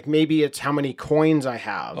things. Like maybe it's how many coins I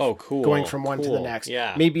have. Oh, cool. Going from one to the Cool. next.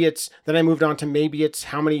 Yeah. Maybe then I moved on to maybe it's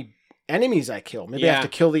how many enemies I kill. Maybe I have Yeah. to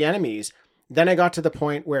kill the enemies. Then I got to the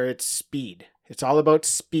point where it's speed. It's all about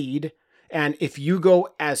speed. And if you go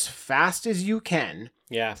as fast as you can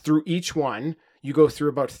Yeah. through each one, you go through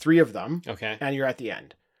about 3 of them Okay. and you're at the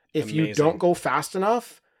end. If you Amazing. don't go fast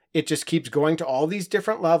enough, it just keeps going to all these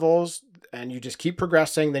different levels and you just keep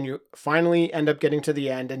progressing. Then you finally end up getting to the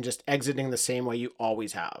end and just exiting the same way you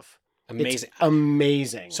always have. Amazing. It's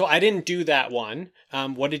amazing. So I didn't do that one.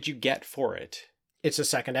 What did you get for it? It's a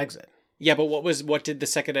second exit. Yeah, but what did the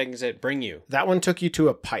second exit bring you? That one took you to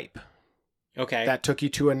a pipe. Okay. That took you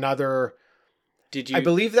to another. Did you? I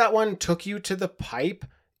believe that one took you to the pipe.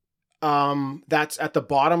 That's at the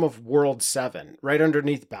bottom of World 7, right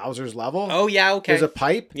underneath Bowser's level. Oh yeah. Okay. There's a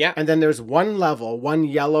pipe. Yeah. And then there's one level, one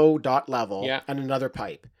yellow dot level, Yeah. and another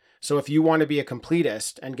pipe. So if you want to be a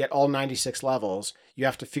completist and get all 96 levels, you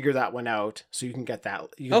have to figure that one out so you can get that.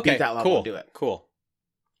 You can Okay. beat that level Cool. and do it. Cool.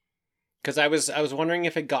 Because I was wondering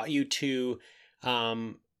if it got you to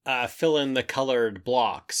fill in the colored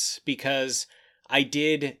blocks, because I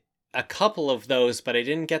did a couple of those, but I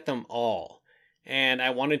didn't get them all. and I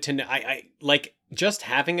wanted to know. I like just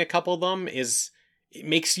having a couple of them it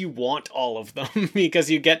makes you want all of them because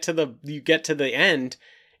you get to the end.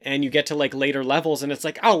 And you get to like later levels, and it's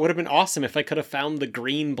like, oh, it would have been awesome if I could have found the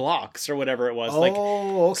green blocks or whatever it was.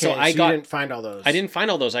 Okay. So you didn't find all those. I didn't find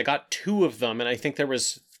all those. I got 2 of them, and I think there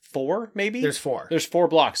was 4, maybe? There's 4. There's 4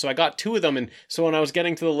 blocks. So I got 2 of them, and so when I was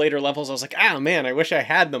getting to the later levels, I was like, oh man, I wish I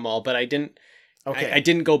had them all, but I didn't. Okay. I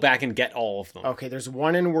didn't go back and get all of them. Okay, there's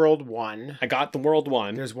one in World 1. I got the World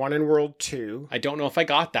 1. There's one in World 2. I don't know if I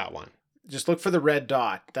got that one. Just look for the red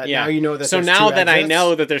dot. Now you know that. So there's now 2 that exits. I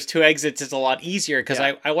know that there's 2 exits, it's a lot easier because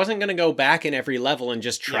I wasn't going to go back in every level and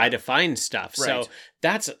just try to find stuff. Right. So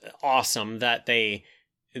that's awesome that they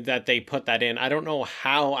put that in. I don't know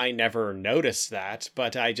how I never noticed that,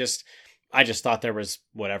 but I just thought there was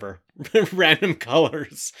whatever random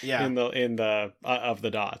colors in the of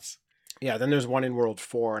the dots. Yeah. Then there's one in World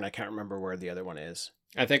 4, and I can't remember where the other one is.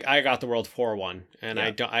 I think I got the World 4 one, and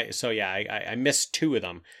I missed 2 of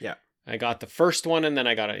them. Yeah. I got the first one, and then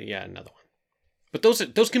I got another one. But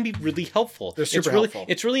those can be really helpful. They're super helpful.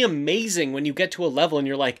 It's really amazing when you get to a level and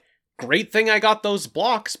you're like, great thing I got those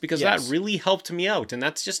blocks because that really helped me out. And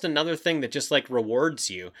that's just another thing that just like rewards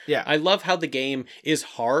you. Yeah. I love how the game is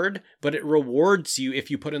hard, but it rewards you if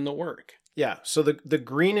you put in the work. Yeah. So the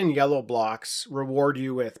green and yellow blocks reward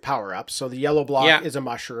you with power-ups. So the yellow block is a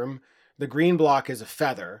mushroom. The green block is a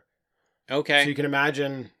feather. Okay. So you can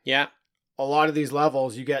imagine a lot of these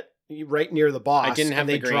levels you get right near the boss. I didn't have and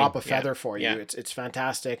they the green. drop a feather for you. It's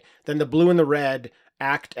fantastic. Then the blue and the red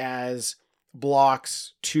act as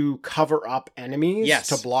blocks to cover up enemies,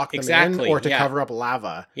 to block them in, or to cover up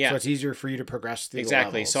lava. So it's easier for you to progress through the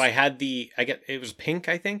levels. So I had it was pink,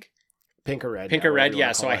 I think. Pink or red. Pink or red,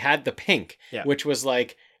 So I had the pink, which was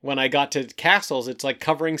like, when I got to castles, it's like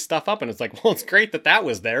covering stuff up, and it's like, well, it's great that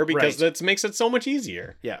was there because that makes it so much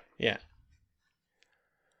easier. Yeah. Yeah.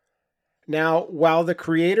 Now, while the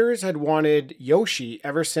creators had wanted Yoshi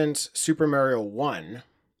ever since Super Mario 1,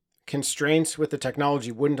 constraints with the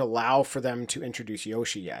technology wouldn't allow for them to introduce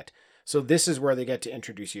Yoshi yet. So this is where they get to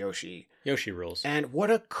introduce Yoshi. Yoshi rules. And what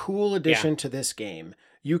a cool addition to this game.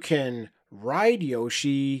 You can ride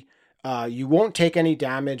Yoshi. You won't take any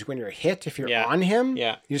damage when you're hit if you're on him.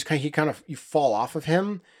 Yeah. You fall off of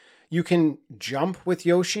him. You can jump with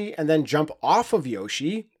Yoshi and then jump off of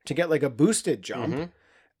Yoshi to get like a boosted jump. Mm-hmm.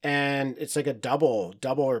 And it's like a double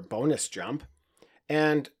or bonus jump.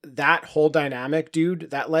 And that whole dynamic, dude,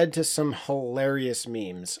 that led to some hilarious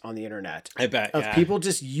memes on the internet. I bet. Of people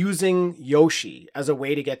just using Yoshi as a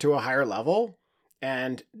way to get to a higher level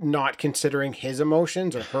and not considering his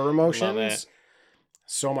emotions or her emotions. Love it.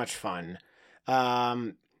 So much fun.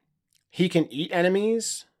 He can eat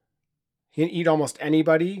enemies. He can eat almost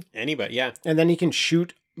anybody. Anybody, yeah. And then he can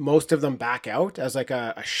shoot most of them back out as like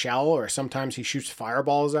a shell, or sometimes he shoots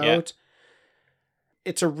fireballs out. Yeah.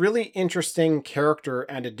 It's a really interesting character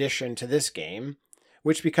and addition to this game,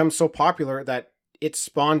 which becomes so popular that it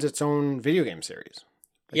spawns its own video game series.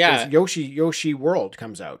 Like Yoshi World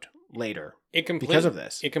comes out later because of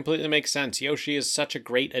this. It completely makes sense. Yoshi is such a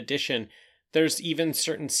great addition. There's even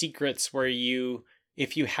certain secrets where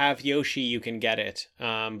if you have Yoshi, you can get it,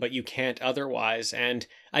 but you can't otherwise. And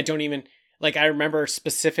I don't even... Like, I remember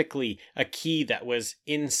specifically a key that was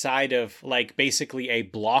inside of, like, basically a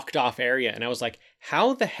blocked off area. And I was like,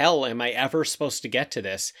 how the hell am I ever supposed to get to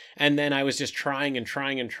this? And then I was just trying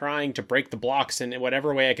to break the blocks in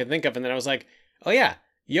whatever way I could think of. And then I was like, oh yeah,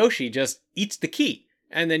 Yoshi just eats the key.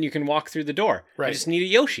 And then you can walk through the door. Right. I just need a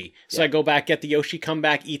Yoshi. So I go back, get the Yoshi, come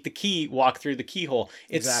back, eat the key, walk through the keyhole.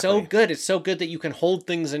 It's so good. It's so good that you can hold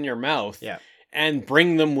things in your mouth. Yeah. And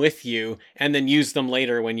bring them with you and then use them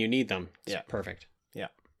later when you need them. It's perfect. Yeah,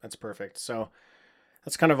 that's perfect. So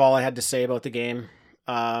that's kind of all I had to say about the game.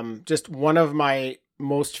 Just one of my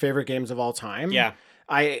most favorite games of all time. Yeah.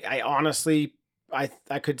 I honestly, I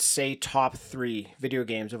could say top 3 video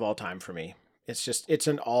games of all time for me. It's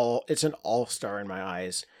an all-star in my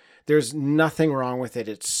eyes. There's nothing wrong with it.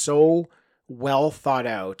 It's so well thought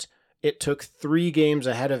out. It took 3 games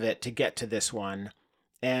ahead of it to get to this one.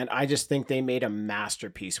 And I just think they made a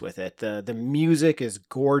masterpiece with it. The music is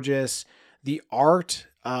gorgeous. The art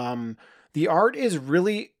is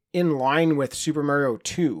really in line with Super Mario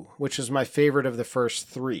 2, which is my favorite of the first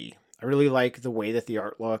 3. I really like the way that the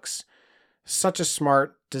art looks. Such a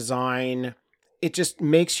smart design. It just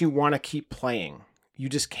makes you want to keep playing.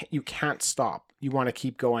 You can't stop. You want to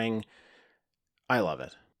keep going. I love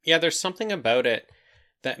it. Yeah, there's something about it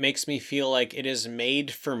that makes me feel like it is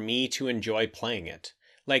made for me to enjoy playing it.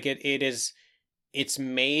 Like it's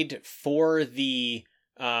made for the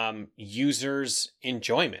users'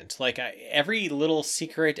 enjoyment. Like every little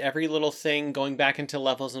secret, every little thing, going back into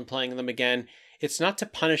levels and playing them again, it's not to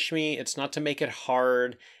punish me, it's not to make it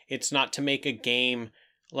hard, it's not to make a game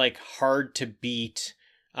like hard to beat,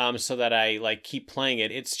 so that I like keep playing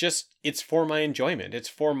it. It's for my enjoyment, it's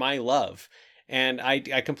for my love. And I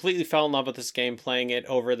completely fell in love with this game playing it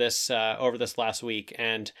over this last week.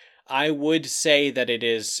 And I would say that it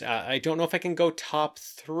is, I don't know if I can go top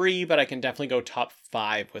 3, but I can definitely go top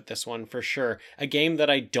 5 with this one for sure. A game that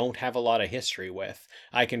I don't have a lot of history with,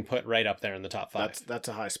 I can put right up there in the top 5. That's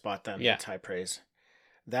a high spot then. Yeah. That's high praise.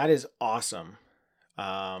 That is awesome.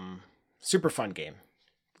 Super fun game.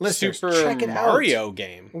 Listeners, Super check it Mario out.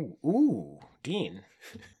 game. Ooh, Dean.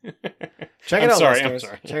 Check it out, I'm listeners.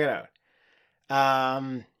 sorry. Check it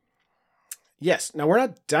out. Yes. Now we're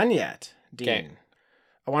not done yet, Dean. Okay.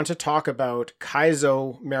 I want to talk about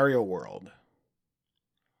Kaizo Mario World.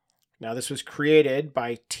 Now this was created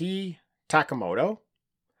by T. Takamoto,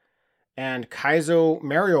 and Kaizo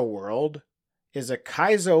Mario World is a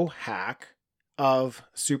Kaizo hack of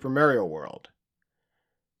Super Mario World.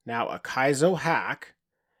 Now, a Kaizo hack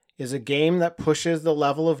is a game that pushes the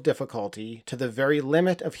level of difficulty to the very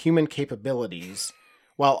limit of human capabilities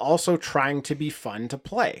while also trying to be fun to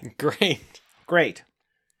play. Great.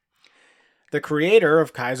 The creator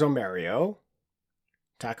of Kaizo Mario,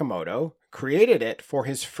 Takamoto, created it for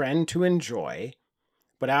his friend to enjoy,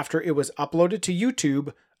 but after it was uploaded to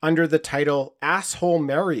YouTube under the title Asshole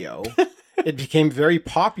Mario, it became very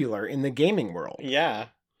popular in the gaming world. Yeah.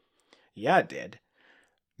 Yeah, it did.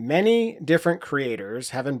 Many different creators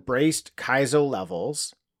have embraced Kaizo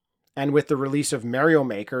levels, and with the release of Mario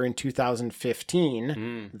Maker in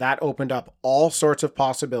 2015, that opened up all sorts of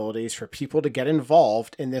possibilities for people to get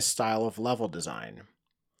involved in this style of level design.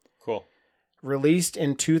 Cool. Released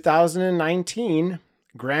in 2019,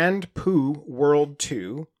 Grand Poo World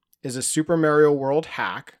 2 is a Super Mario World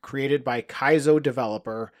hack created by Kaizo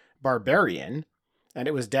developer Barbarian, and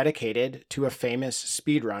it was dedicated to a famous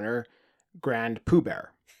speedrunner, Grand Pooh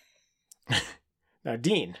Bear. Now,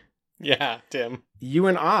 Dean. Yeah, Tim. You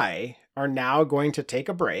and I are now going to take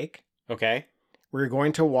a break. Okay. We're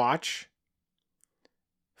going to watch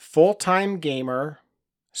full-time gamer,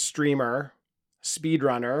 streamer,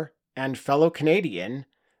 speedrunner, and fellow Canadian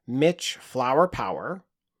Mitch Flower Power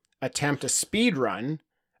attempt a speedrun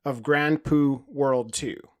of Grand Poo World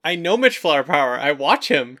 2. I know Mitch Flower Power. I watch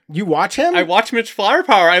him. You watch him? I watch Mitch Flower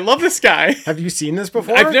Power. I love this guy. Have you seen this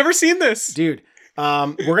before? I've never seen this. Dude,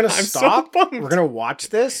 we're going to stop. So pumped. We're going to watch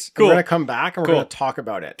this. Cool. We're going to come back and we're Cool. going to talk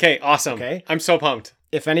about it. Okay, awesome. Okay. I'm so pumped.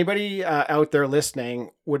 If anybody out there listening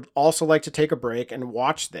would also like to take a break and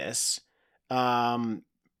watch this,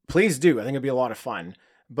 please do. I think it'd be a lot of fun.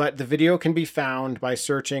 But the video can be found by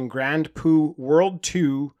searching Grand Poo World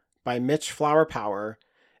 2 by Mitch Flower Power.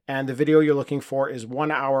 And the video you're looking for is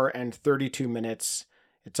 1 hour and 32 minutes.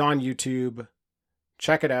 It's on YouTube.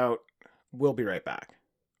 Check it out. We'll be right back.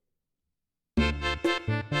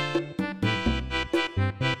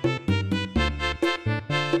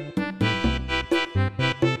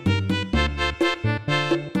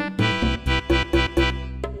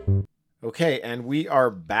 Okay, and we are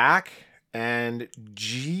back, and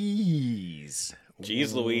jeez.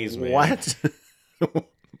 Jeez Louise, man. What?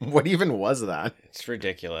 What even was that? It's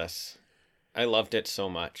ridiculous. I loved it so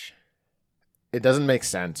much. It doesn't make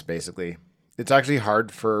sense, basically. It's actually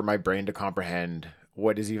hard for my brain to comprehend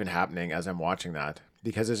what is even happening as I'm watching that,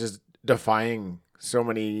 because it's just defying so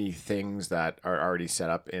many things that are already set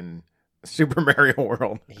up in Super Mario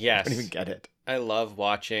World. Yes. I don't even get it. I love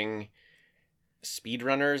watching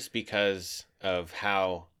speedrunners because of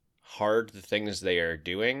how hard the things they are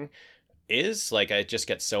doing is. Like, I just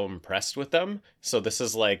get so impressed with them. So this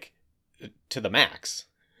is like to the max.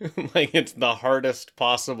 Like, it's the hardest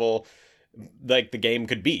possible like the game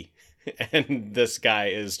could be. And this guy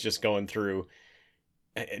is just going through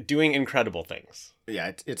doing incredible things.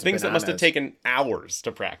 Yeah, it's things that must have bananas. taken hours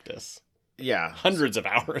to practice. Yeah. Hundreds of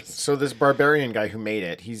hours. So this Barbarian guy who made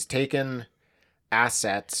it, he's taken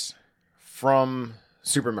assets from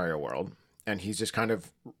Super Mario World, and he's just kind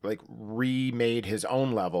of like remade his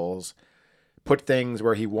own levels, put things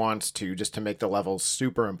where he wants to, just to make the levels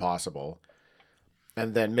super impossible.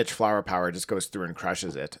 And then Mitch Flower Power just goes through and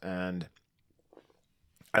crushes it. And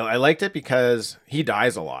I liked it because he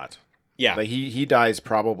dies a lot. Yeah. Like he dies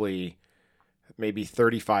probably maybe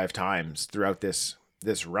 35 times throughout this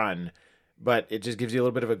run, but it just gives you a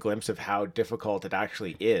little bit of a glimpse of how difficult it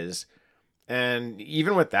actually is. And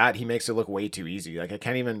even with that, he makes it look way too easy. Like, I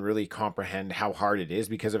can't even really comprehend how hard it is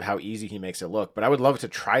because of how easy he makes it look. But I would love to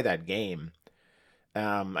try that game.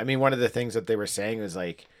 I mean, one of the things that they were saying was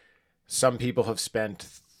like, some people have spent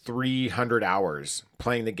 300 hours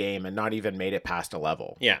playing the game and not even made it past a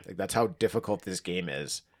level. Yeah. Like, that's how difficult this game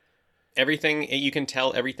is. Everything, you can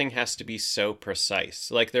tell everything has to be so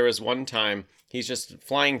precise. Like there was one time he's just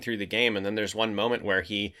flying through the game, and then there's one moment where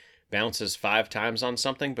he bounces 5 times on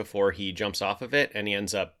something before he jumps off of it, and he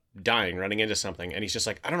ends up dying, running into something, and he's just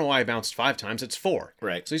like, I don't know why I bounced 5 times, it's 4.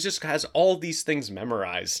 Right. So he just has all these things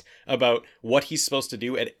memorized about what he's supposed to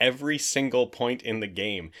do at every single point in the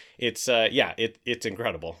game. It's it's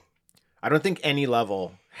incredible. I don't think any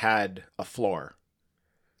level had a floor.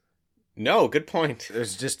 No, good point.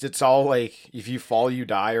 It's all like, if you fall, you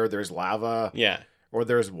die, or there's lava, Yeah. or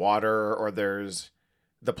there's water, or there's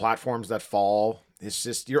the platforms that fall. It's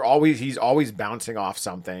just, he's always bouncing off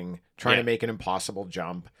something, trying to make an impossible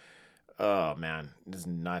jump. Oh man, this is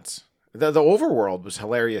nuts. The overworld was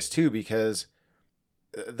hilarious too, because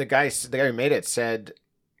the guy who made it said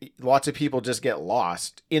lots of people just get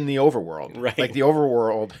lost in the overworld. Right. Like the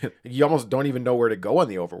overworld, you almost don't even know where to go in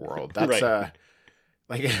the overworld. That's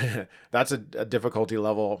Right. That's a difficulty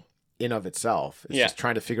level in of itself. It's just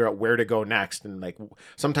trying to figure out where to go next. And like,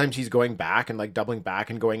 sometimes he's going back and like doubling back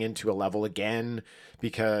and going into a level again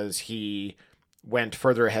because he went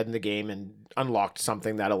further ahead in the game and unlocked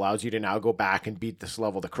something that allows you to now go back and beat this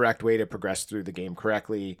level the correct way to progress through the game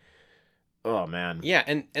correctly. Oh man. Yeah,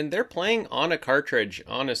 and they're playing on a cartridge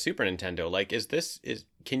on a Super Nintendo. Like,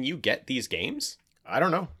 can you get these games? I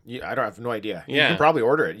don't know. I don't have no idea. Yeah. You can probably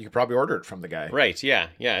order it. You can probably order it from the guy. Right, yeah.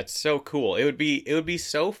 It's so cool. It would be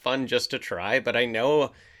so fun just to try, but I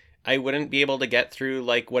know I wouldn't be able to get through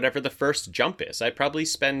like whatever the first jump is. I'd probably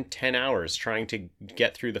spend 10 hours trying to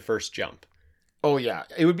get through the first jump. Oh yeah,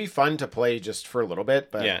 it would be fun to play just for a little bit,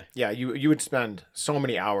 but yeah, you would spend so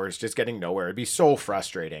many hours just getting nowhere. It'd be so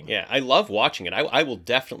frustrating. Yeah, I love watching it. I will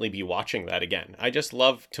definitely be watching that again. I just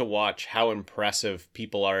love to watch how impressive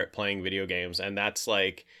people are at playing video games, and that's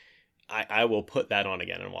like, I will put that on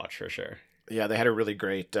again and watch for sure. Yeah, they had a really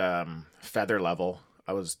great feather level.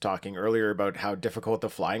 I was talking earlier about how difficult the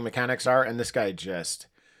flying mechanics are, and this guy just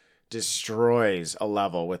destroys a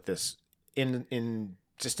level with this in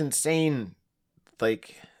just insane.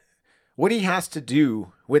 Like, what he has to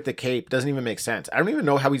do with the cape doesn't even make sense. I don't even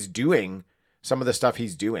know how he's doing some of the stuff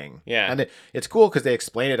he's doing. Yeah. And it's cool because they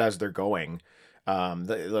explain it as they're going.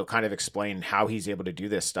 They'll kind of explain how he's able to do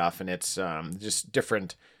this stuff. And it's just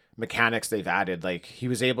different mechanics they've added. Like, he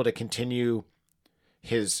was able to continue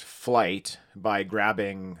his flight by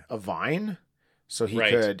grabbing a vine. So he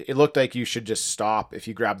could, it looked like you should just stop. If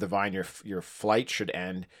you grab the vine, your flight should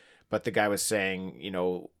end. But the guy was saying, you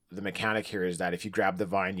know, the mechanic here is that if you grab the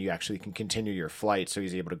vine, you actually can continue your flight. So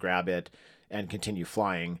he's able to grab it and continue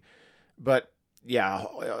flying. But yeah,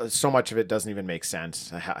 so much of it doesn't even make sense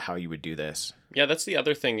how you would do this. Yeah, that's the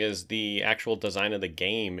other thing, is the actual design of the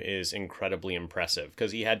game is incredibly impressive,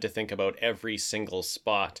 because he had to think about every single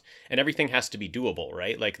spot, and everything has to be doable,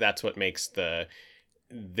 right? Like, that's what makes the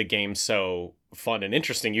game so fun and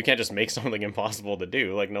interesting. You can't just make something impossible to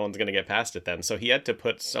do. Like, no one's going to get past it then. So he had to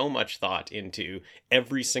put so much thought into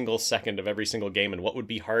every single second of every single game, and what would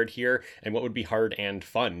be hard here and what would be hard and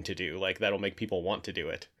fun to do. Like, that'll make people want to do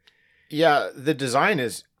it. Yeah, the design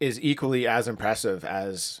is equally as impressive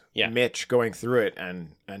as Mitch going through it and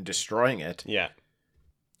destroying it. Yeah.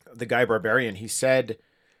 The guy Barbarian, he said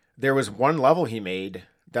there was one level he made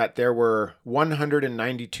that there were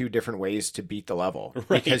 192 different ways to beat the level,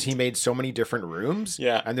 because he made so many different rooms.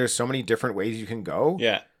 Yeah. And there's so many different ways you can go.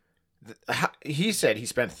 Yeah. He said he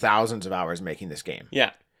spent thousands of hours making this game.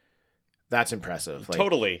 Yeah. That's impressive. Like,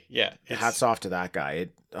 totally. Yeah. Hats off to that guy.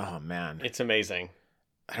 Oh man. It's amazing.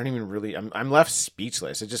 I don't even really, I'm left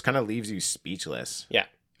speechless. It just kind of leaves you speechless. Yeah.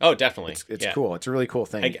 Oh, definitely. It's cool. It's a really cool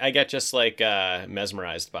thing. I get just like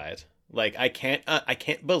mesmerized by it. Like, I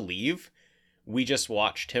can't believe we just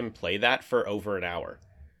watched him play that for over an hour.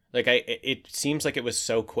 Like, it seems like it was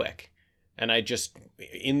so quick. And I just,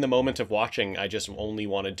 in the moment of watching, I just only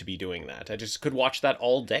wanted to be doing that. I just could watch that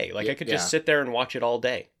all day. Like, I could just sit there and watch it all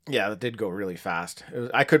day. Yeah, that did go really fast.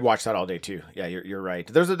 I could watch that all day too. Yeah, you're right.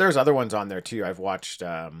 There's other ones on there too. I've watched,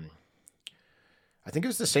 I think it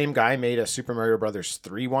was the same guy made a Super Mario Brothers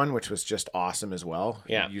 3 one, which was just awesome as well.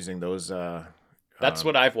 Yeah. Using those that's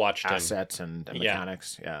what I've watched assets and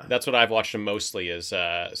mechanics. Yeah. That's what I've watched him mostly, is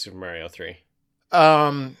Super Mario 3.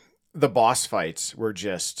 The boss fights were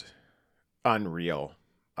just unreal.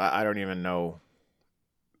 I don't even know.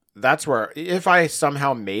 That's where, if I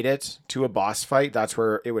somehow made it to a boss fight, that's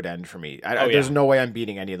where it would end for me. There's no way I'm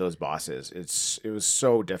beating any of those bosses. It was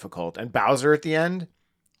so difficult. And Bowser at the end,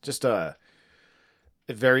 just a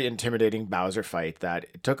very intimidating Bowser fight that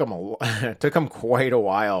it took him quite a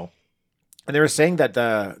while And they were saying that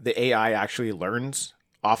the AI actually learns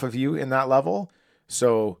off of you in that level.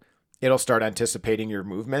 So it'll start anticipating your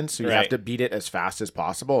movements. So you have Right. to beat it as fast as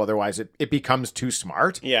possible. Otherwise it becomes too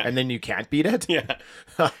smart. Yeah. And then you can't beat it. Yeah.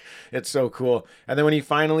 It's so cool. And then when he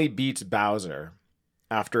finally beats Bowser,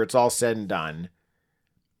 after it's all said and done,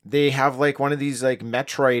 they have like one of these like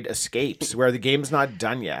Metroid escapes where the game's not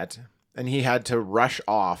done yet. And he had to rush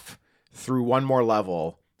off through one more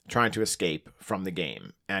level trying to escape from the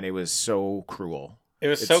game. And it was so cruel. It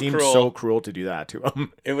was It so seemed cruel. so cruel to do that to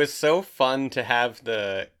him. It was so fun to have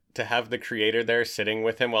the creator there sitting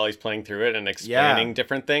with him while he's playing through it and explaining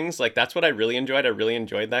different things. Like that's what I really enjoyed. I really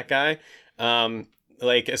enjoyed that guy.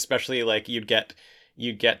 Like especially like you'd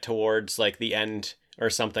get towards like the end or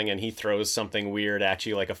something and he throws something weird at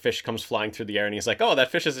you, like a fish comes flying through the air and he's like, oh, that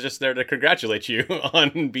fish is just there to congratulate you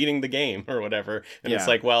on beating the game or whatever. And it's Yeah.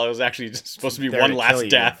 like, well, it was actually just supposed to be There one to last kill you.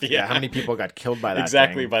 death. Yeah. How many people got killed by that?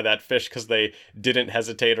 Exactly, thing? by that fish because they didn't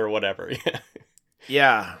hesitate or whatever.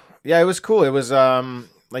 Yeah. Yeah, it was cool. It was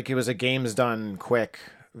like it was a games done quick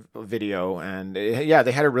video, and yeah,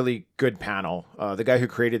 they had a really good panel. The guy who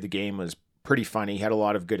created the game was pretty funny. He had a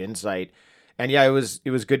lot of good insight. And yeah, it was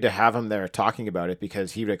good to have him there talking about it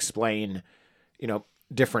because he would explain,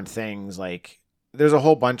 different things. Like there's a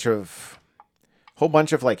whole bunch of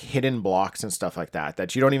like hidden blocks and stuff like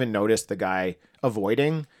that you don't even notice the guy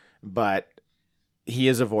avoiding, but he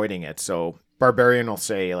is avoiding it. So Barbarian will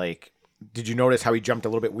say like, did you notice how he jumped a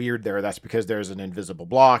little bit weird there? That's because there's an invisible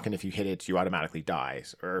block, and if you hit it, you automatically die.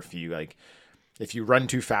 Or if you run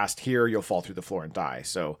too fast here, you'll fall through the floor and die.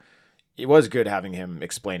 So it was good having him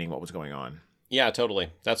explaining what was going on. Yeah, totally.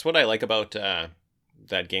 That's what I like about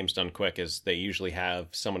that Games Done Quick is they usually have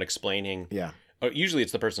someone explaining. Yeah. Usually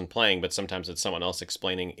it's the person playing, but sometimes it's someone else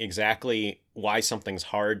explaining exactly why something's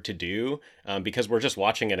hard to do because we're just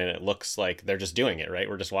watching it and it looks like they're just doing it, right?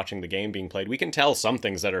 We're just watching the game being played. We can tell some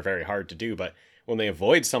things that are very hard to do, but when they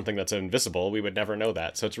avoid something that's invisible, we would never know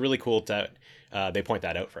that. So it's really cool that they point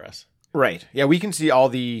that out for us. Right. Yeah, we can see all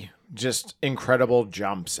the just incredible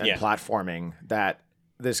jumps and Yeah. platforming that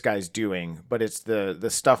this guy's doing, but it's the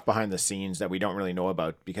stuff behind the scenes that we don't really know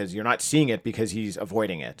about because you're not seeing it because he's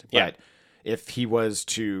avoiding it. Yeah. But if he was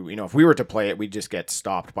to, if we were to play it, we'd just get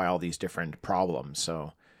stopped by all these different problems.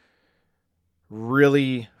 So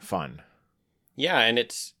really fun. Yeah, and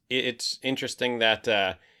it's interesting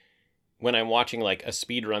that when I'm watching like a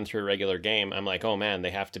speed run through a regular game, I'm like, oh man,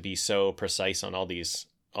 they have to be so precise on all these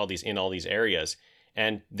areas.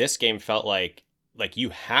 And this game felt like you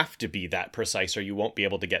have to be that precise or you won't be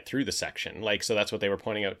able to get through the section. Like, so that's what they were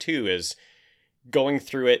pointing out too, is going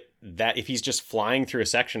through it, that if he's just flying through a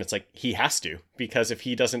section, it's like he has to, because if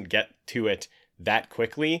he doesn't get to it that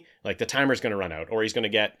quickly, like the timer's going to run out, or he's not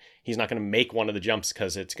going to make one of the jumps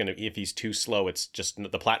because if he's too slow, it's just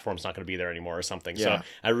the platform's not going to be there anymore or something. Yeah. So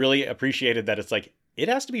I really appreciated that. It's like, it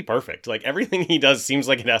has to be perfect. Like everything he does seems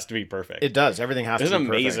like it has to be perfect. It does. Everything has It's to be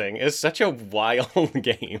perfect. amazing. It's such a wild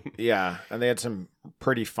game. Yeah, and they had some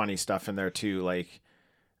pretty funny stuff in there too. Like,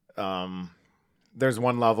 there's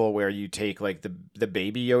one level where you take like the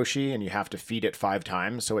baby Yoshi and you have to feed it 5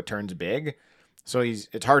 times so it turns big. So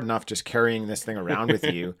it's hard enough just carrying this thing around with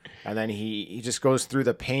you, and then he just goes through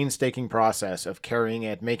the painstaking process of carrying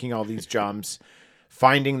it, making all these jumps,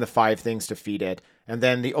 finding the 5 things to feed it. And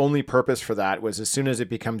then the only purpose for that was as soon as it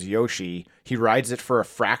becomes Yoshi, he rides it for a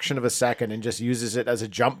fraction of a second and just uses it as a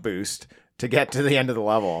jump boost to get to the end of the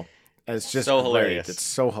level. And it's just So great. hilarious. It's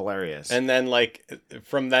so hilarious. And then like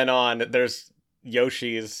from then on, there's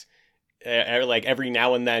Yoshi's like every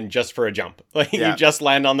now and then just for a jump. Like Yeah. you just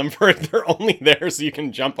land on them they're only there so you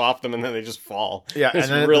can jump off them and then they just fall. Yeah, It's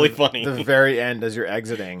and then really at funny. the very end, as you're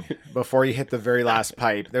exiting, before you hit the very last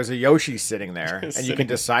pipe, there's a Yoshi sitting there, and you Sitting can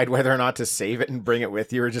there. decide whether or not to save it and bring it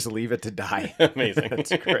with you, or just leave it to die. Amazing.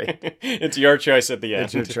 It's great. It's your choice at the end.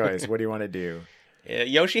 It's your choice. What do you want to do?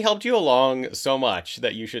 Yoshi helped you along so much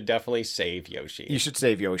that you should definitely save Yoshi. You should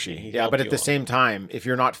save Yoshi. He Yeah, helped but at you the along. same time, if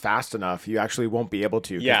you're not fast enough, you actually won't be able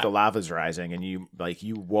to because Yeah. the lava's rising, and you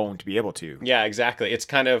won't be able to. Yeah, exactly. It's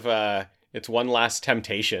kind of it's one last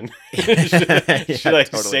temptation. Yeah, should I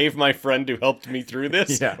totally. save my friend who helped me through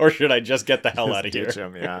this, Yeah. or should I just get the hell Just out of here? ditch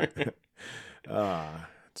him, yeah.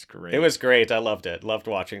 It's great. It was great. I loved it. Loved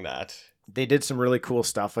watching that. They did some really cool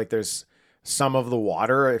stuff. Like there's some of the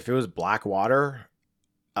water. If it was black water,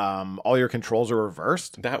 all your controls are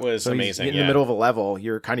reversed. That was So amazing. in the middle of a level,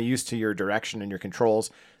 you're kind of used to your direction and your controls.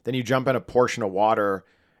 Then you jump in a portion of water,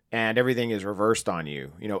 and everything is reversed on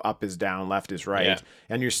you. Up is down, left is right, Yeah.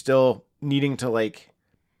 and you're still needing to like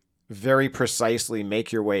very precisely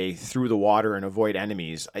make your way through the water and avoid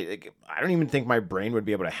enemies. I don't even think my brain would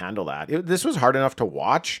be able to handle that. This was hard enough to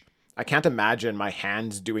watch, I can't imagine my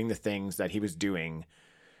hands doing the things that he was doing,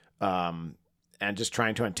 and just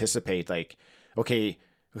trying to anticipate, like, okay,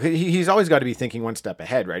 he's always got to be thinking one step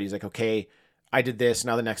ahead, right? He's like, okay, I did this,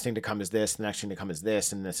 now the next thing to come is this, the next thing to come is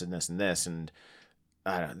this, and this, and this, and this, and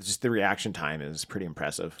just the reaction time is pretty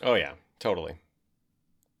impressive. Oh, yeah, totally.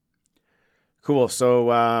 Cool. So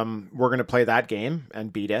we're going to play that game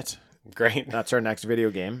and beat it. Great. That's our next video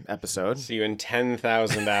game episode. See you in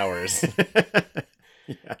 10,000 hours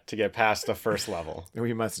to get past the first level.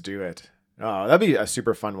 We must do it. Oh, that'd be a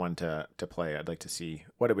super fun one to play. I'd like to see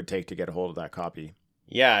what it would take to get a hold of that copy.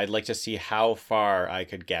 Yeah, I'd like to see how far I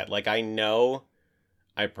could get. Like, I know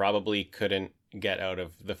I probably couldn't get out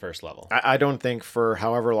of the first level. I don't think for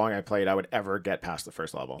however long I played, I would ever get past the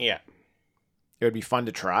first level. Yeah. It would be fun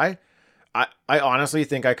to try. I honestly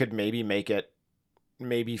think I could maybe make it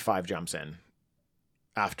 5 jumps in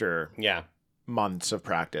after months of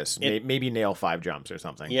practice. Maybe nail 5 jumps or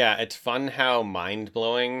something. Yeah, it's fun how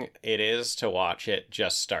mind-blowing it is to watch it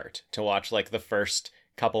just start. To watch like the first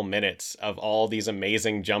couple minutes of all these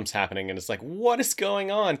amazing jumps happening, and it's like, what is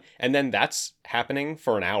going on? And then that's happening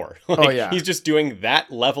for an hour. He's just doing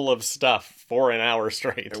that level of stuff for an hour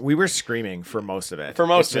straight. We were screaming for most of it.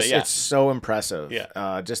 It's so impressive.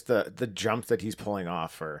 Yeah. Just the jumps that he's pulling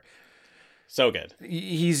off are so good.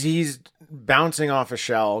 He's bouncing off a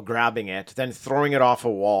shell, grabbing it, then throwing it off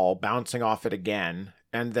a wall, bouncing off it again,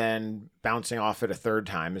 and then bouncing off it a third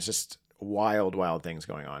time. It's just wild things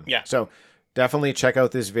going on. Yeah. So definitely check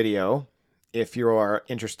out this video if you are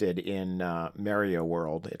interested in Mario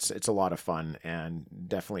World. It's a lot of fun and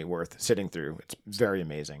definitely worth sitting through. It's very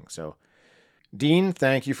amazing. So, Dean,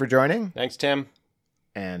 thank you for joining. Thanks, Tim.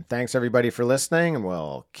 And thanks, everybody, for listening, and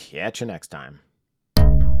we'll catch you next time.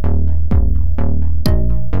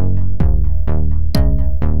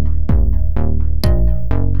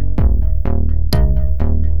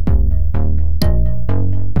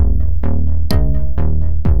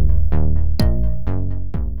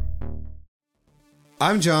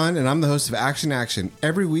 I'm John, and I'm the host of Action Action.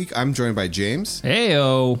 Every week, I'm joined by James.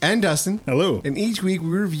 Heyo. And Dustin. Hello. And each week, we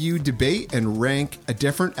review, debate, and rank a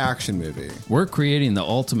different action movie. We're creating the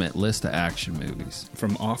ultimate list of action movies.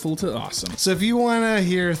 From awful to awesome. So if you want to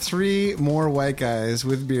hear 3 more white guys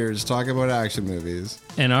with beards talk about action movies.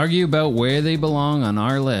 And argue about where they belong on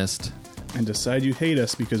our list. And decide you hate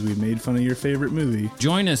us because we made fun of your favorite movie.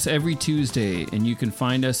 Join us every Tuesday, and you can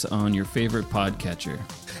find us on your favorite podcatcher.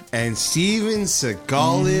 And Steven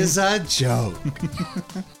Seagal is a joke.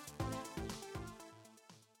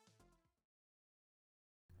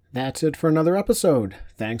 That's it for another episode.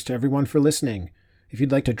 Thanks to everyone for listening. If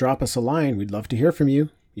you'd like to drop us a line, we'd love to hear from you.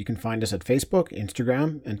 You can find us at Facebook,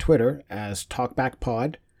 Instagram, and Twitter as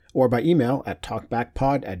TalkbackPod, or by email at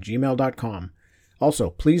talkbackpod@gmail.com. Also,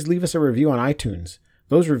 please leave us a review on iTunes.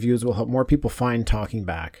 Those reviews will help more people find Talking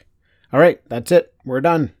Back. All right, that's it. We're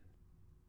done.